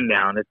up and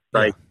down. It's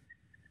like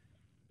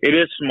it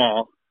is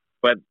small,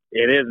 but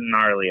it is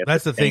gnarly.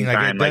 That's the thing.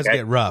 Like, it does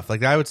get rough.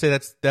 Like, I would say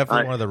that's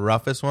definitely one of the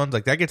roughest ones.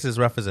 Like, that gets as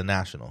rough as a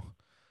national.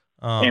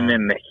 And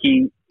then the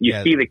heat. You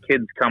see the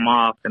kids come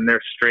off, and they're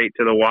straight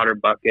to the water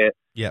bucket.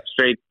 Yeah.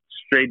 Straight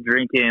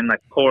drinking, like,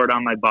 pour it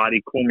on my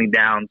body, cool me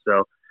down.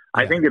 So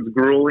I think it's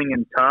grueling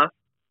and tough.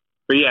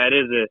 But yeah, it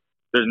is.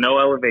 There's no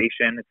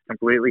elevation. It's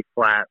completely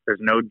flat. There's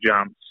no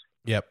jumps.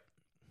 Yep.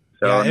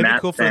 So it'd be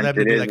cool for them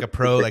to be like a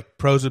pro. Like,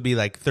 pros would be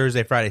like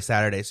Thursday, Friday,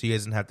 Saturday, so you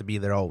guys didn't have to be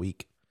there all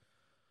week.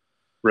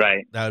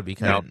 Right. That would be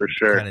kind of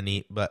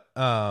neat. But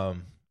I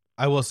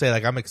will say,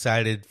 like, I'm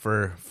excited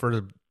for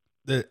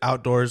the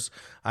outdoors.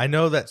 I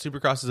know that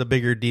Supercross is a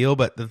bigger deal,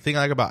 but the thing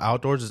I like about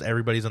outdoors is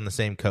everybody's on the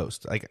same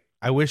coast. Like,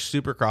 I wish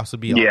Supercross would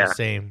be all the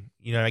same.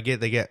 You know,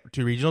 they get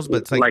 2 regionals,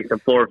 but it's like the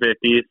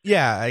 450s.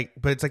 Yeah,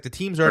 but it's like the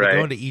teams are already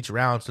going to each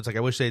round, so it's like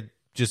I wish they'd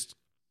just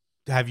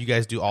have you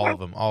guys do all of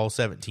them, all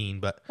 17.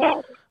 But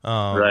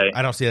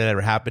I don't see that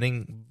ever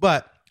happening.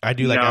 But I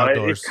do like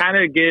outdoors. It kind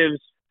of gives,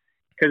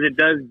 because it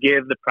does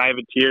give the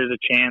privateers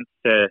a chance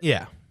to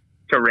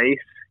race.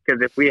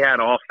 Because if we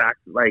had all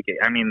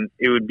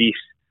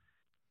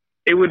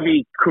it would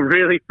be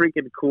really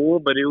freaking cool,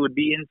 but it would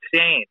be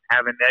insane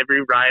having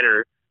every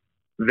rider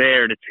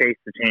there to chase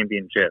the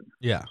championship.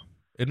 Yeah.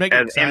 It'd make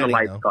it exciting, in the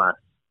lights class.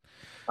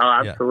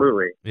 Oh,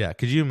 absolutely. Yeah.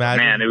 Could you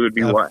imagine? Man, it would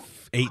be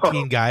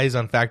 18 guys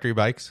on factory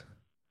bikes?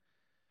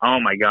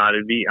 Oh my God,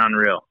 it'd be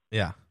unreal.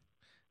 Yeah.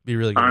 It'd be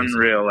really good.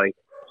 Unreal,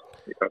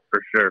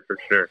 for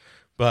sure.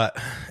 But,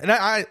 and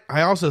I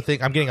also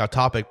think, I'm getting off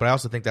topic, but I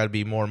also think that'd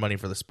be more money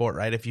for the sport,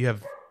 right? If you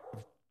have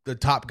the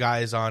top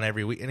guys on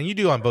every week, and you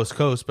do on both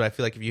coasts, but I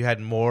feel like if you had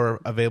more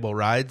available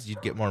rides,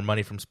 you'd get more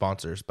money from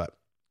sponsors. But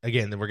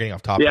again, then we're getting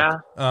off topic.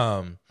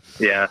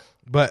 Yeah.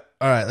 But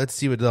all right, let's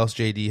see what else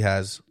JD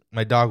has.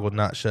 My dog will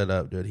not shut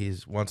up, dude. He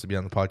wants to be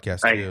on the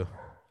podcast too.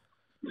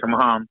 Come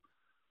on.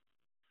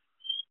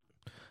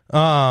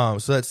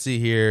 So let's see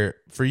here.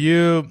 For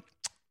you,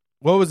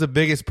 what was the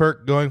biggest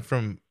perk going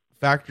from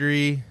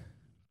factory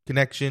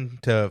connection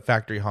to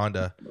factory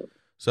Honda?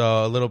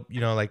 So a little,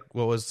 like,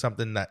 what was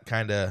something that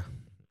kind of,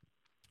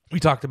 we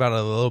talked about it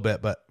a little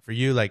bit, but for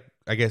you, like,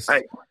 I guess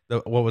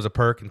what was a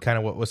perk and kind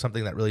of what was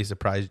something that really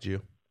surprised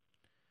you?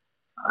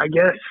 I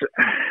guess,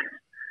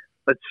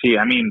 let's see.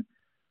 I mean,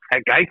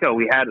 at Geico,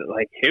 we had,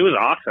 it was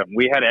awesome.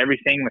 We had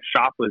everything. The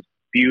shop was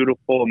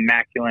beautiful,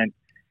 immaculate,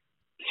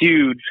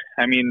 huge.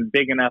 I mean,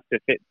 big enough to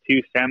fit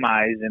 2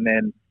 semis. And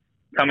then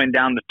coming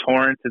down to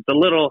Torrance, it's a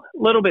little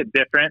bit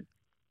different.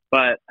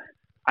 But,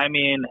 I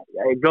mean,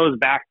 it goes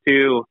back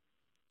to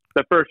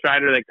the first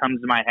rider that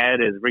comes to my head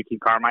is Ricky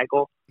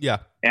Carmichael. Yeah.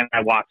 And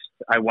I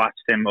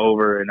watched him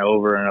over and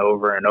over and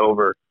over and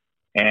over,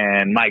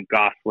 and Mike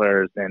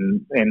Gosler's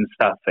and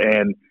stuff.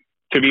 And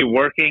to be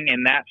working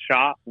in that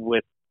shop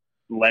with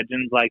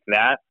legends like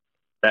that,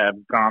 that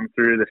have gone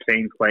through the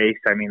same place.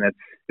 I mean,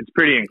 it's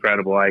pretty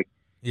incredible. Like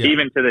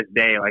even to this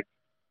day, like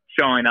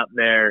showing up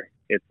there,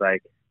 it's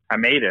like I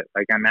made it.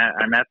 Like I'm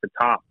at the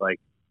top. Like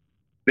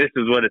this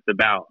is what it's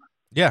about.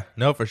 Yeah,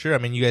 no, for sure. I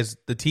mean, you guys,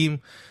 the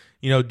team,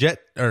 Jet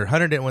or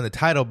Hunter didn't win the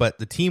title, but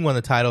the team won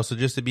the title. So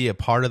just to be a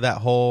part of that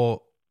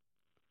whole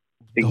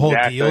deal,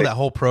 that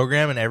whole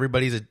program, and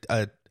everybody's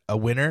a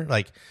winner.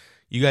 Like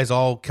you guys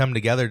all come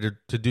together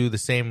to do the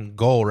same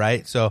goal,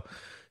 right? So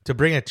to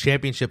bring a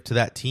championship to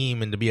that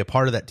team and to be a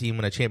part of that team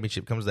when a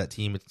championship comes to that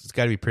team, it's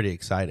got to be pretty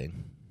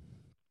exciting.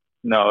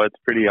 No, it's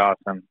pretty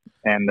awesome.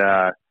 And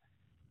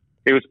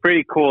it was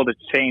pretty cool to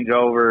change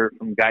over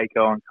from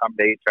Geico and come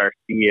to HRC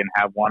and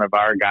have one of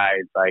our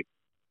guys like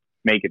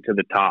make it to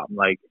the top,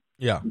 like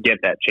get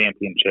that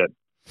championship.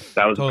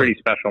 That was a pretty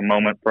special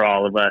moment for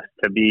all of us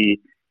to be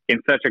in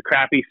such a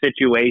crappy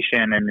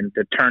situation and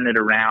to turn it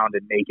around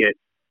and make it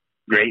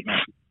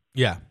greatness.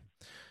 Yeah.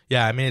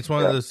 Yeah. I mean, it's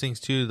one of those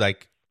things too,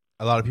 like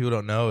a lot of people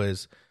don't know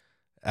is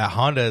at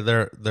Honda,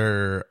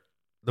 the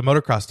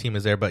motocross team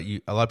is there, but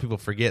a lot of people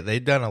forget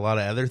they've done a lot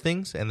of other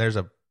things, and there's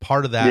a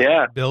part of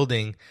that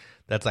building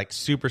that's like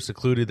super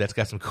secluded that's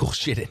got some cool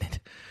shit in it.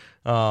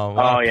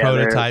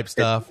 Prototype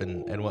stuff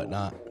and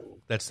whatnot.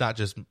 That's not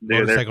just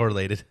motorcycle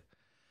related.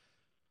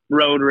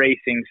 Road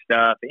racing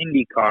stuff,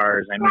 Indy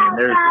cars. I mean,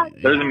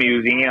 there's a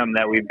museum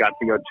that we've got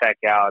to go check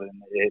out, and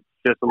it's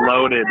just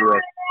loaded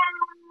with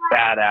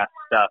badass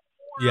stuff.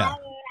 Yeah.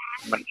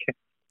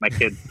 My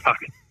kid's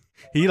talking.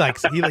 He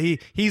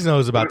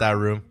knows about that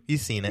room.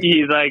 He's seen it.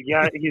 He's like,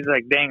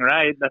 dang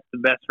right, that's the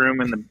best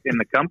room in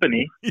the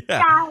company.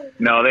 Yeah.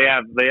 No, they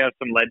have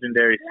some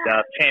legendary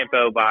stuff,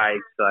 Champo bikes,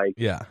 like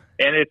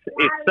and it's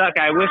suck.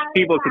 I wish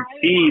people could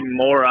see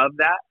more of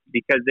that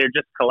because they're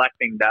just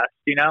collecting dust,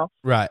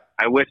 Right.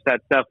 I wish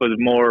that stuff was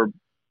more.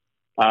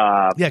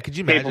 Could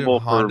you imagine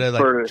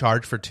Honda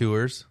charge for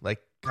tours? Like,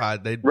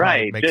 God, they'd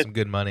probably make some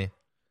good money.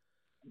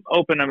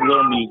 Open a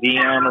little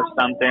museum or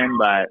something,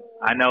 but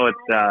I know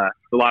it's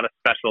a lot of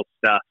special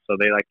stuff, so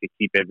they like to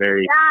keep it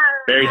very,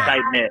 very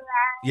tight knit.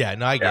 Yeah,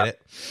 no, I get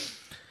it.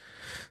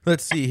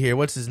 Let's see here.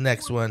 What's his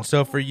next one?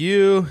 So for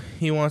you,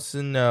 he wants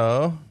to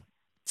know,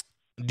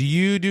 do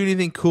you do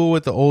anything cool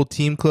with the old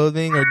team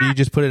clothing, or do you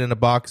just put it in a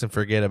box and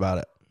forget about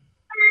it?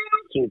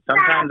 Dude,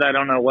 sometimes I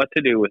don't know what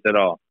to do with it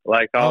all.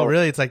 Like,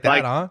 really? It's like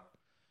that, huh?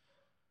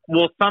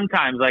 Well,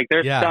 sometimes, like,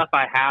 there's stuff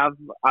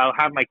I'll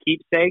have my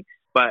keepsakes,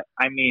 but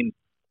I mean,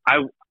 I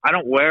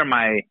don't wear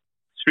my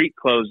street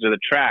clothes to the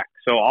track,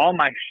 so all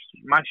my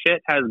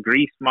shit has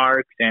grease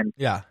marks and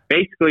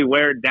basically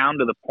wear it down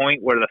to the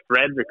point where the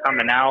threads are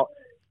coming out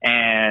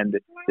and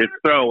it's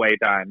throwaway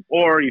time,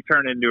 or you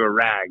turn it into a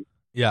rag.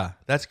 Yeah,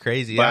 that's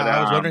crazy. But,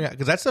 I was wondering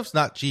because that stuff's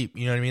not cheap.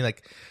 You know what I mean?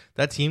 Like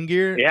that team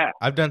gear. Yeah,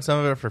 I've done some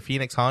of it for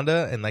Phoenix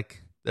Honda, and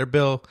like their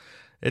bill,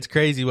 it's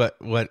crazy what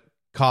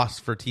costs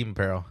for team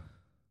apparel.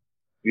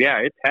 Yeah,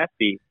 it's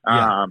hefty.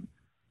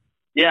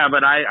 Yeah,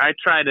 but I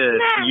try to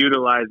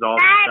utilize all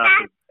the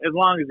stuff as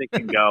long as it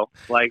can go.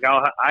 Like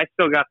I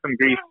still got some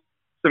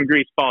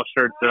grease ball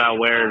shirts that I'll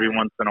wear every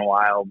once in a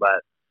while.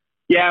 But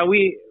yeah,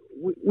 we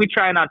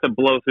try not to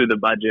blow through the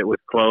budget with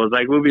clothes.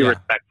 Like we'll be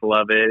respectful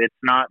of it. It's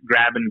not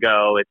grab and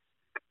go. It's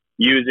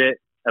use it,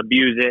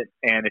 abuse it,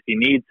 and if you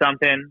need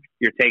something,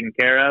 you're taken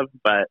care of.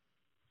 But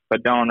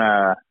don't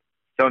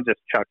just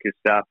chuck your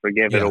stuff or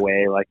give it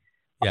away. Like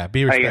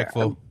be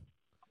respectful.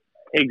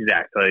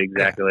 Exactly.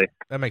 Yeah,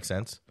 that makes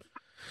sense.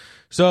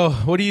 So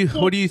what do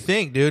you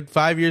think, dude?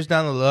 5 years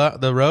down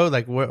the road,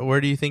 like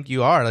where do you think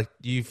you are? Like,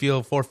 do you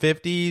feel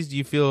 450s? Do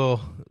you feel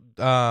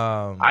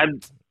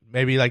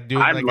maybe like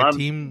doing a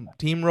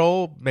team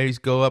role? Maybe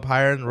go up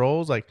higher in the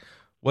roles. Like,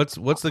 what's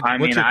your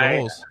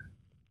goals?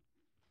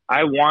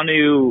 I want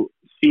to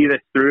see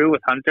this through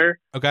with Hunter.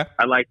 Okay,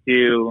 I'd like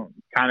to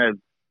kind of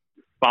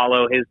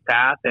follow his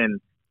path and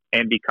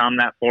become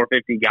that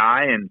 450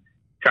 guy and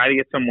try to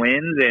get some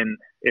wins. And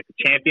if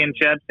the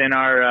championship's in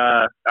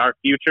our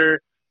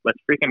future, let's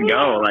freaking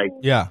go. Like,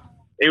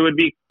 it would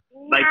be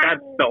like,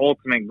 that's the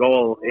ultimate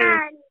goal, is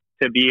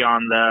to be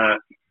on the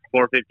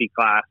 450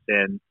 class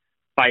and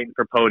fighting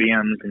for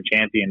podiums and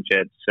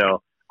championships.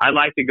 So I'd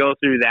like to go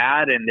through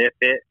that. And if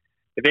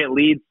it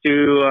leads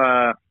to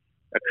a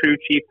crew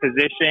chief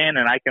position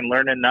and I can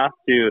learn enough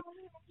to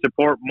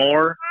support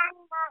more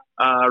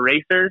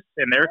racers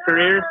in their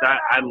careers,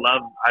 I'd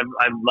love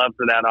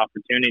for that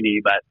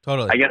opportunity, but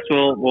totally. I guess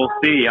we'll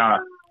see.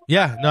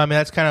 Yeah, no, I mean,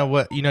 that's kind of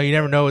what, you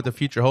never know what the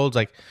future holds.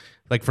 Like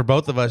for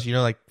both of us,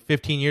 like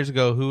 15 years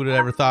ago, who would have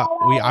ever thought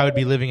I would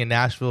be living in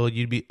Nashville,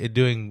 you'd be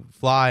doing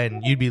Fly,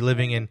 and you'd be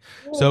living in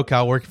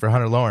SoCal working for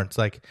Hunter Lawrence.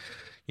 Like,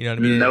 you know what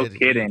I mean? No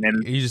kidding.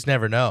 And you just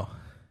never know.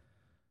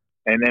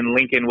 And then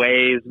Lincoln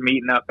Ways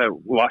meeting up at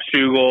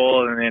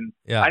Washougal, and then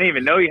I didn't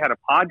even know you had a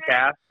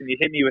podcast, and you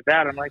hit me with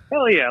that. I'm like,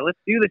 hell yeah, let's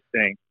do this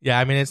thing. Yeah,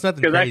 I mean, it's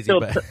nothing crazy,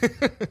 but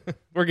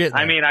we're getting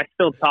there. I mean, I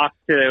still talk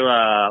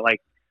to like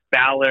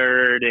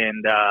Ballard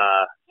and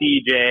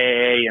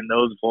CJ and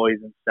those boys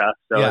and stuff.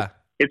 So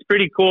it's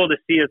pretty cool to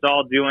see us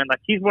all doing,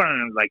 like, he's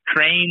running like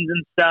trains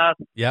and stuff.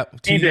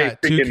 Yep, two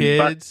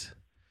kids.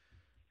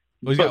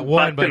 Well, he's got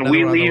one, but busting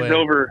wheelies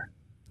over.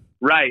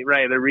 Right.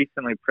 They're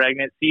recently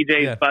pregnant.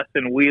 CJ's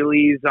busting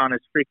wheelies on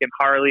his freaking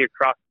Harley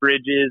across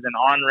bridges and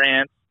on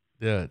ramps.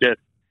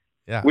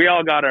 Yeah. We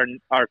all got our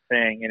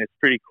thing, and it's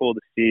pretty cool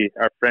to see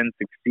our friends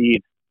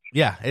succeed.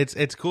 Yeah,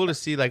 it's cool to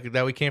see like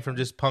that we came from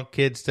just punk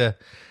kids to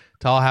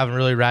all having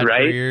really rad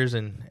careers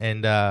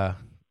and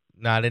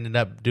not ending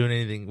up doing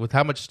anything with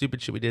how much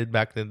stupid shit we did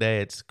back in the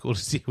day. It's cool to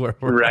see where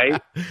we're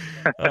at.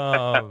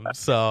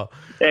 So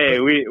hey,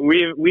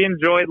 we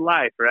enjoyed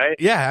life, right?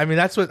 Yeah, I mean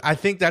that's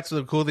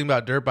the cool thing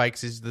about dirt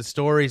bikes is the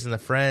stories and the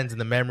friends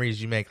and the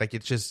memories you make. Like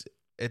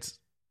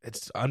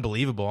it's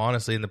unbelievable,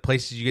 honestly, and the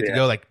places you get to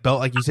go.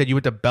 Like you said, you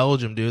went to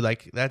Belgium, dude.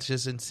 Like that's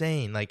just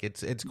insane. Like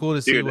it's cool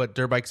to see what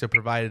dirt bikes have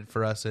provided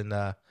for us in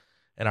our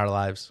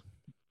lives.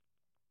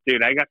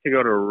 Dude, I got to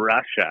go to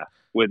Russia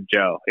with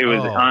Joe. It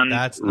was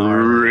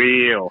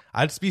unreal.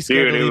 I'd be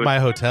scared to leave my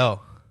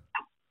hotel.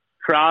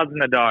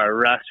 Krasnodar,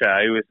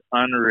 Russia. It was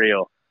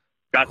unreal.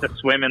 Got to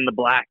swim in the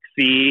Black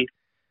Sea.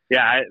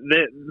 Yeah,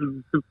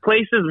 the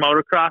places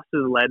motocross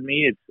has led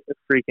me, it's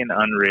freaking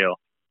unreal.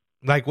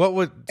 Like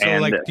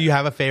do you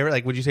have a favorite?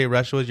 Like, would you say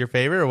Russia was your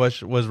favorite, or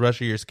was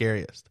Russia your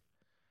scariest?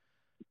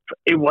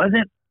 It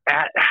wasn't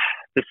God,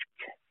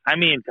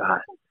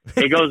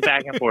 it goes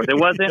back and forth. It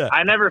wasn't.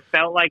 I never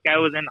felt like I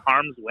was in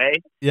harm's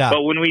way. Yeah.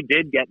 But when we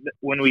did get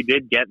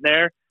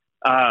there,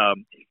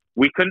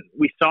 we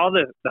saw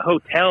the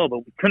hotel,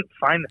 but we couldn't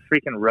find the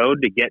freaking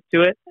road to get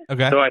to it.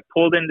 Okay. So I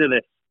pulled into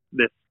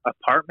this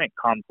apartment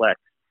complex,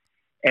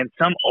 and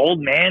some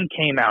old man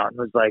came out and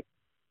was like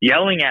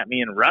yelling at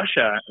me in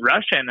Russian,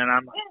 and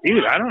I'm like,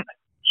 dude, I don't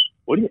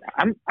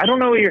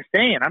know what you're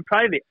saying. I'm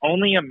probably the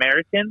only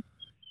American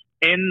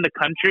in the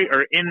country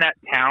or in that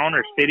town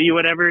or city,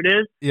 whatever it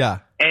is. Yeah.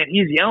 And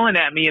he's yelling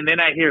at me, and then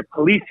I hear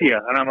Policia,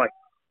 and I'm like,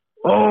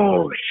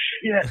 oh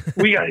shit,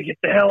 we got to get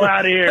the hell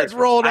out of here. Let's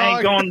roll,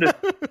 dog.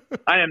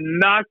 I am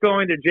not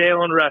going to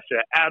jail in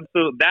Russia.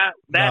 Absolutely.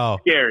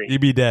 That's scary.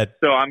 You'd be dead.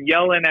 So I'm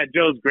yelling at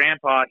Joe's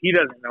grandpa. He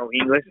doesn't know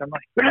English. I'm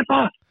like,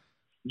 Grandpa,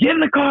 get in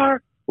the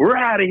car. We're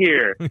out of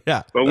here.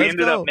 Yeah. But we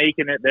ended up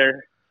making it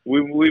there.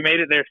 We made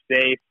it there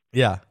safe.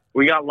 Yeah.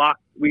 We got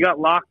locked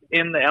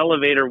in the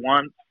elevator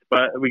once,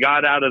 but we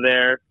got out of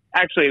there.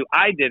 Actually,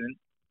 I didn't.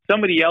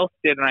 Somebody else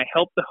did, and I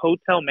helped the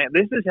hotel man.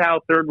 This is how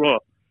third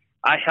world.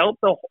 I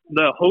helped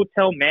the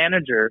hotel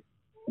manager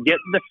get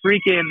the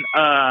freaking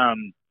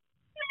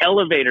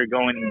elevator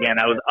going again.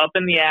 I was up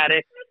in the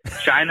attic,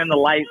 shining the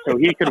light so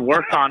he could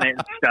work on it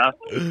and stuff.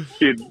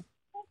 Dude,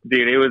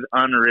 it was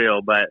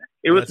unreal, but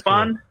it was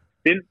fun.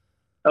 Cool.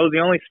 That was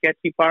the only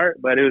sketchy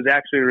part, but it was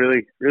actually a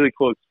really, really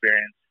cool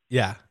experience.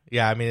 Yeah.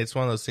 Yeah. I mean, it's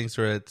one of those things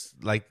where it's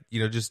like,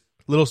 just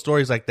little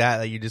stories like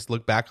that you just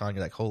look back on.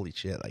 You're like, holy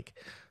shit. Like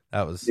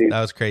that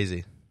was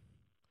crazy.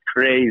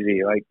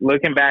 Crazy. Like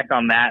looking back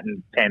on that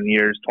in 10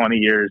 years, 20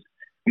 years,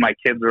 when my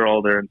kids are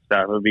older and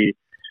stuff, it's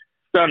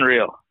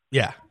unreal.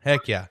 Yeah.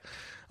 Heck yeah.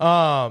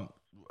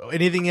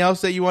 Anything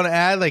else that you want to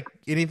add? Like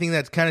anything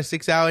that kind of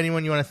sticks out?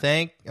 Anyone you want to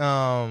thank?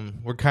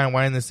 We're kind of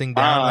winding this thing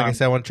down. Like I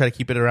said, I want to try to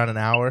keep it around an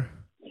hour.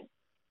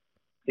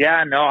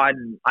 Yeah, no,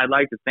 I'd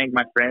like to thank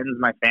my friends,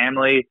 my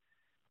family.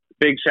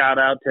 Big shout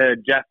out to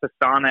Jeff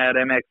Pastana at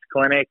MX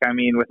Clinic. I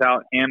mean,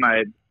 without him,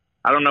 I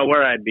don't know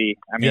where I'd be.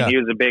 I mean, He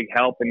was a big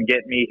help in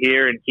getting me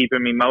here and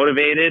keeping me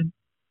motivated.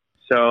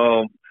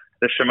 So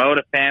the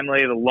Shimoda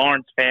family, the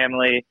Lawrence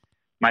family,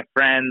 my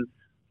friends,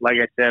 like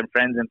I said,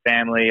 friends and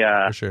family,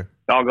 for sure.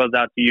 It all goes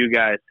out to you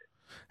guys.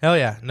 Hell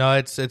yeah. No,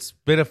 it's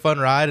been a fun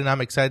ride, and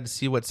I'm excited to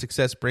see what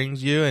success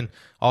brings you, and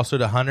also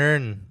to Hunter.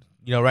 And,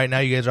 right now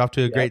you guys are off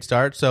to a great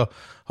start. So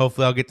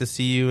hopefully I'll get to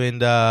see you in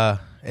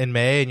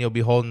May, and you'll be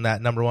holding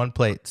that number 1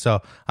 plate. So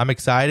I'm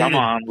excited. Come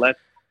on,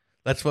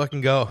 let's fucking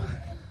go.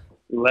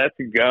 Let's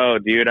go,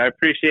 dude. I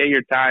appreciate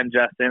your time,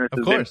 Justin. This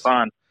has been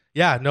fun.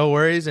 Yeah, no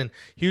worries. And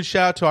huge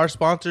shout out to our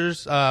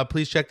sponsors.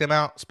 Please check them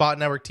out. Spot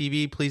Network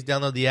TV. Please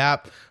download the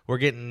app. We're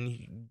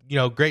getting,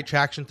 great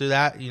traction through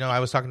that. I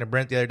was talking to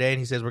Brent the other day, and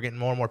he says we're getting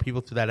more and more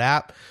people through that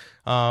app.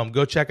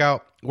 Go check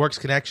out Works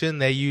Connection.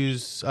 They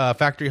use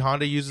Factory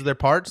Honda uses their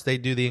parts. They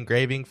do the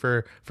engraving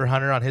for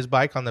Hunter on his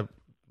bike on the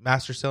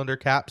master cylinder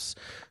caps.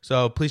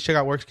 So please check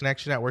out Works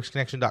Connection at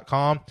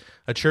worksconnection.com.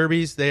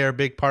 Cherbys, they are a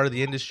big part of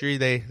the industry.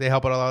 They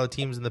help out a lot of the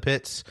teams in the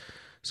pits.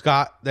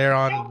 Scott, they're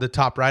on the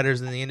top riders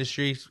in the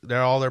industry.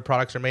 All their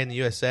products are made in the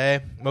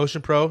USA.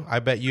 Motion Pro, I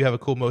bet you have a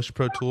cool Motion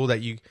Pro tool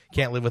that you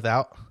can't live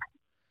without.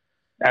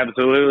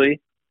 Absolutely.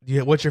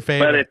 Yeah, what's your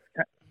favorite?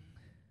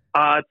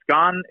 But it's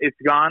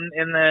gone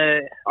in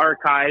the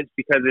archives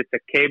because it's a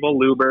cable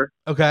luber.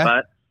 Okay.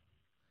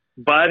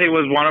 But it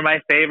was one of my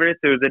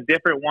favorites. It was a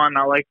different one,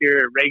 not like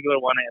your regular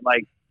one.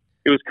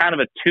 It was kind of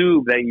a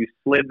tube that you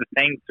slid the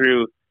thing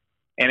through,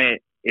 and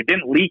it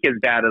didn't leak as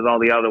bad as all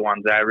the other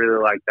ones. I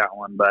really liked that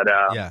one. But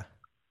yeah.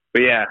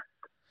 Yeah,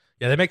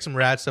 they make some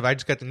rad stuff. I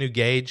just got the new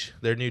gauge,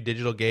 their new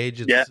digital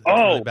gauge. It's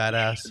really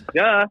badass.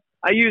 Yeah,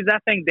 I use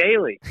that thing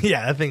daily.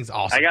 Yeah, that thing's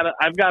awesome.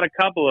 I've got a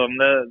couple of them.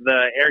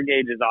 The air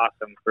gauge is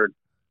awesome for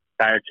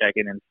tire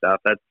checking and stuff.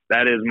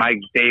 That is my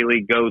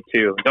daily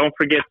go-to. Don't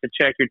forget to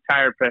check your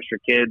tire pressure,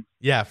 kids.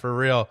 Yeah, for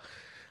real.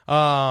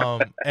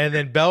 And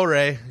then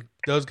Bel-Ray,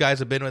 those guys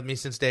have been with me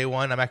since day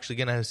one. I'm actually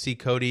going to see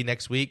Cody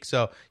next week.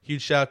 So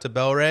huge shout out to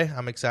Bel-Ray.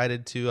 I'm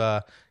excited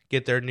to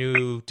get their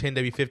new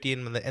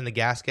 10W50 in the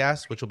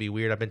gas, which will be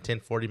weird. I've been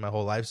 1040 my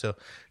whole life. So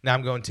now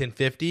I'm going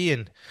 1050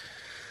 and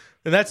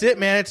that's it,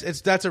 man.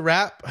 That's a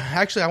wrap.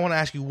 Actually, I want to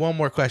ask you one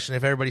more question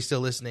if everybody's still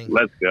listening.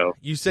 Let's go.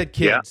 You said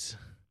kids.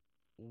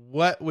 Yeah.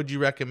 What would you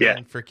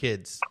recommend for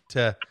kids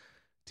to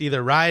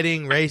either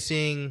riding,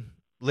 racing,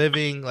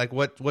 living? Like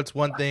what's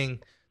one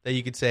thing that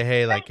you could say,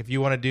 hey, like if you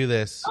want to do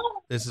this,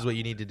 this is what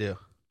you need to do?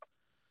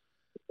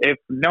 If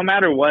no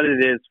matter what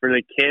it is for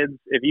the kids,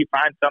 if you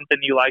find something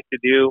you like to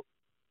do,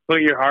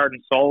 put your heart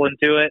and soul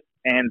into it,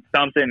 and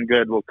something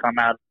good will come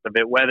out of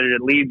it, whether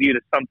it leads you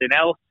to something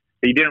else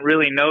that you didn't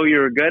really know you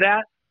were good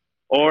at,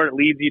 or it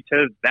leads you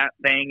to that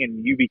thing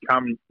and you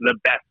become the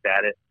best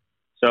at it.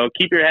 So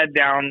keep your head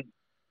down,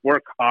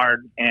 work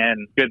hard,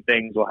 and good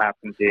things will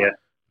happen to you.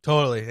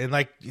 Totally. And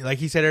like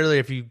he said earlier,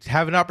 if you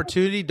have an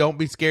opportunity, don't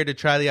be scared to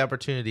try the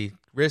opportunity.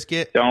 Risk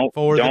it. Don't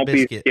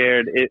be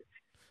scared.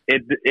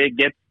 It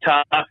gets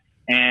tough,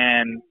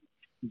 and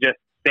just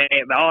stay.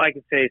 All I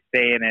can say is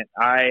stay in it.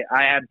 I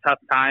had tough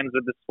times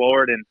with the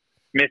sport and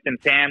missing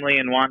family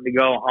and wanting to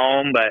go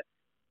home, but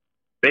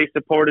they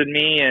supported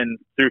me, and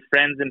through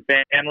friends and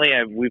family,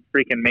 we've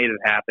freaking made it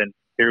happen.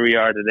 Here we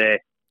are today.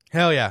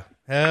 Hell yeah.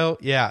 Hell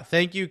yeah.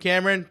 Thank you,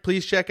 Cameron.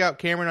 Please check out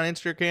Cameron on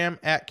Instagram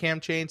at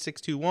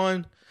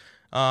CamChain621.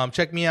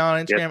 Check me out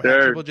on Instagram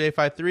at Triple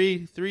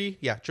J533.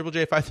 Yeah, Triple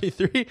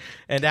J533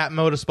 and at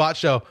Moto Spot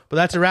Show. But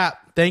that's a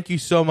wrap. Thank you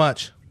so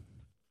much.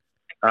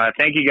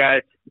 Thank you,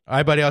 guys. All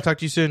right, buddy. I'll talk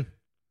to you soon.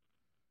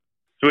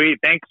 Sweet.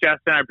 Thanks,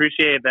 Justin. I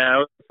appreciate that. It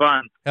was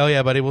fun. Hell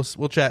yeah, buddy. We'll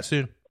chat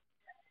soon.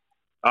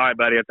 All right,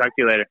 buddy. I'll talk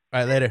to you later. All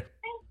right, later.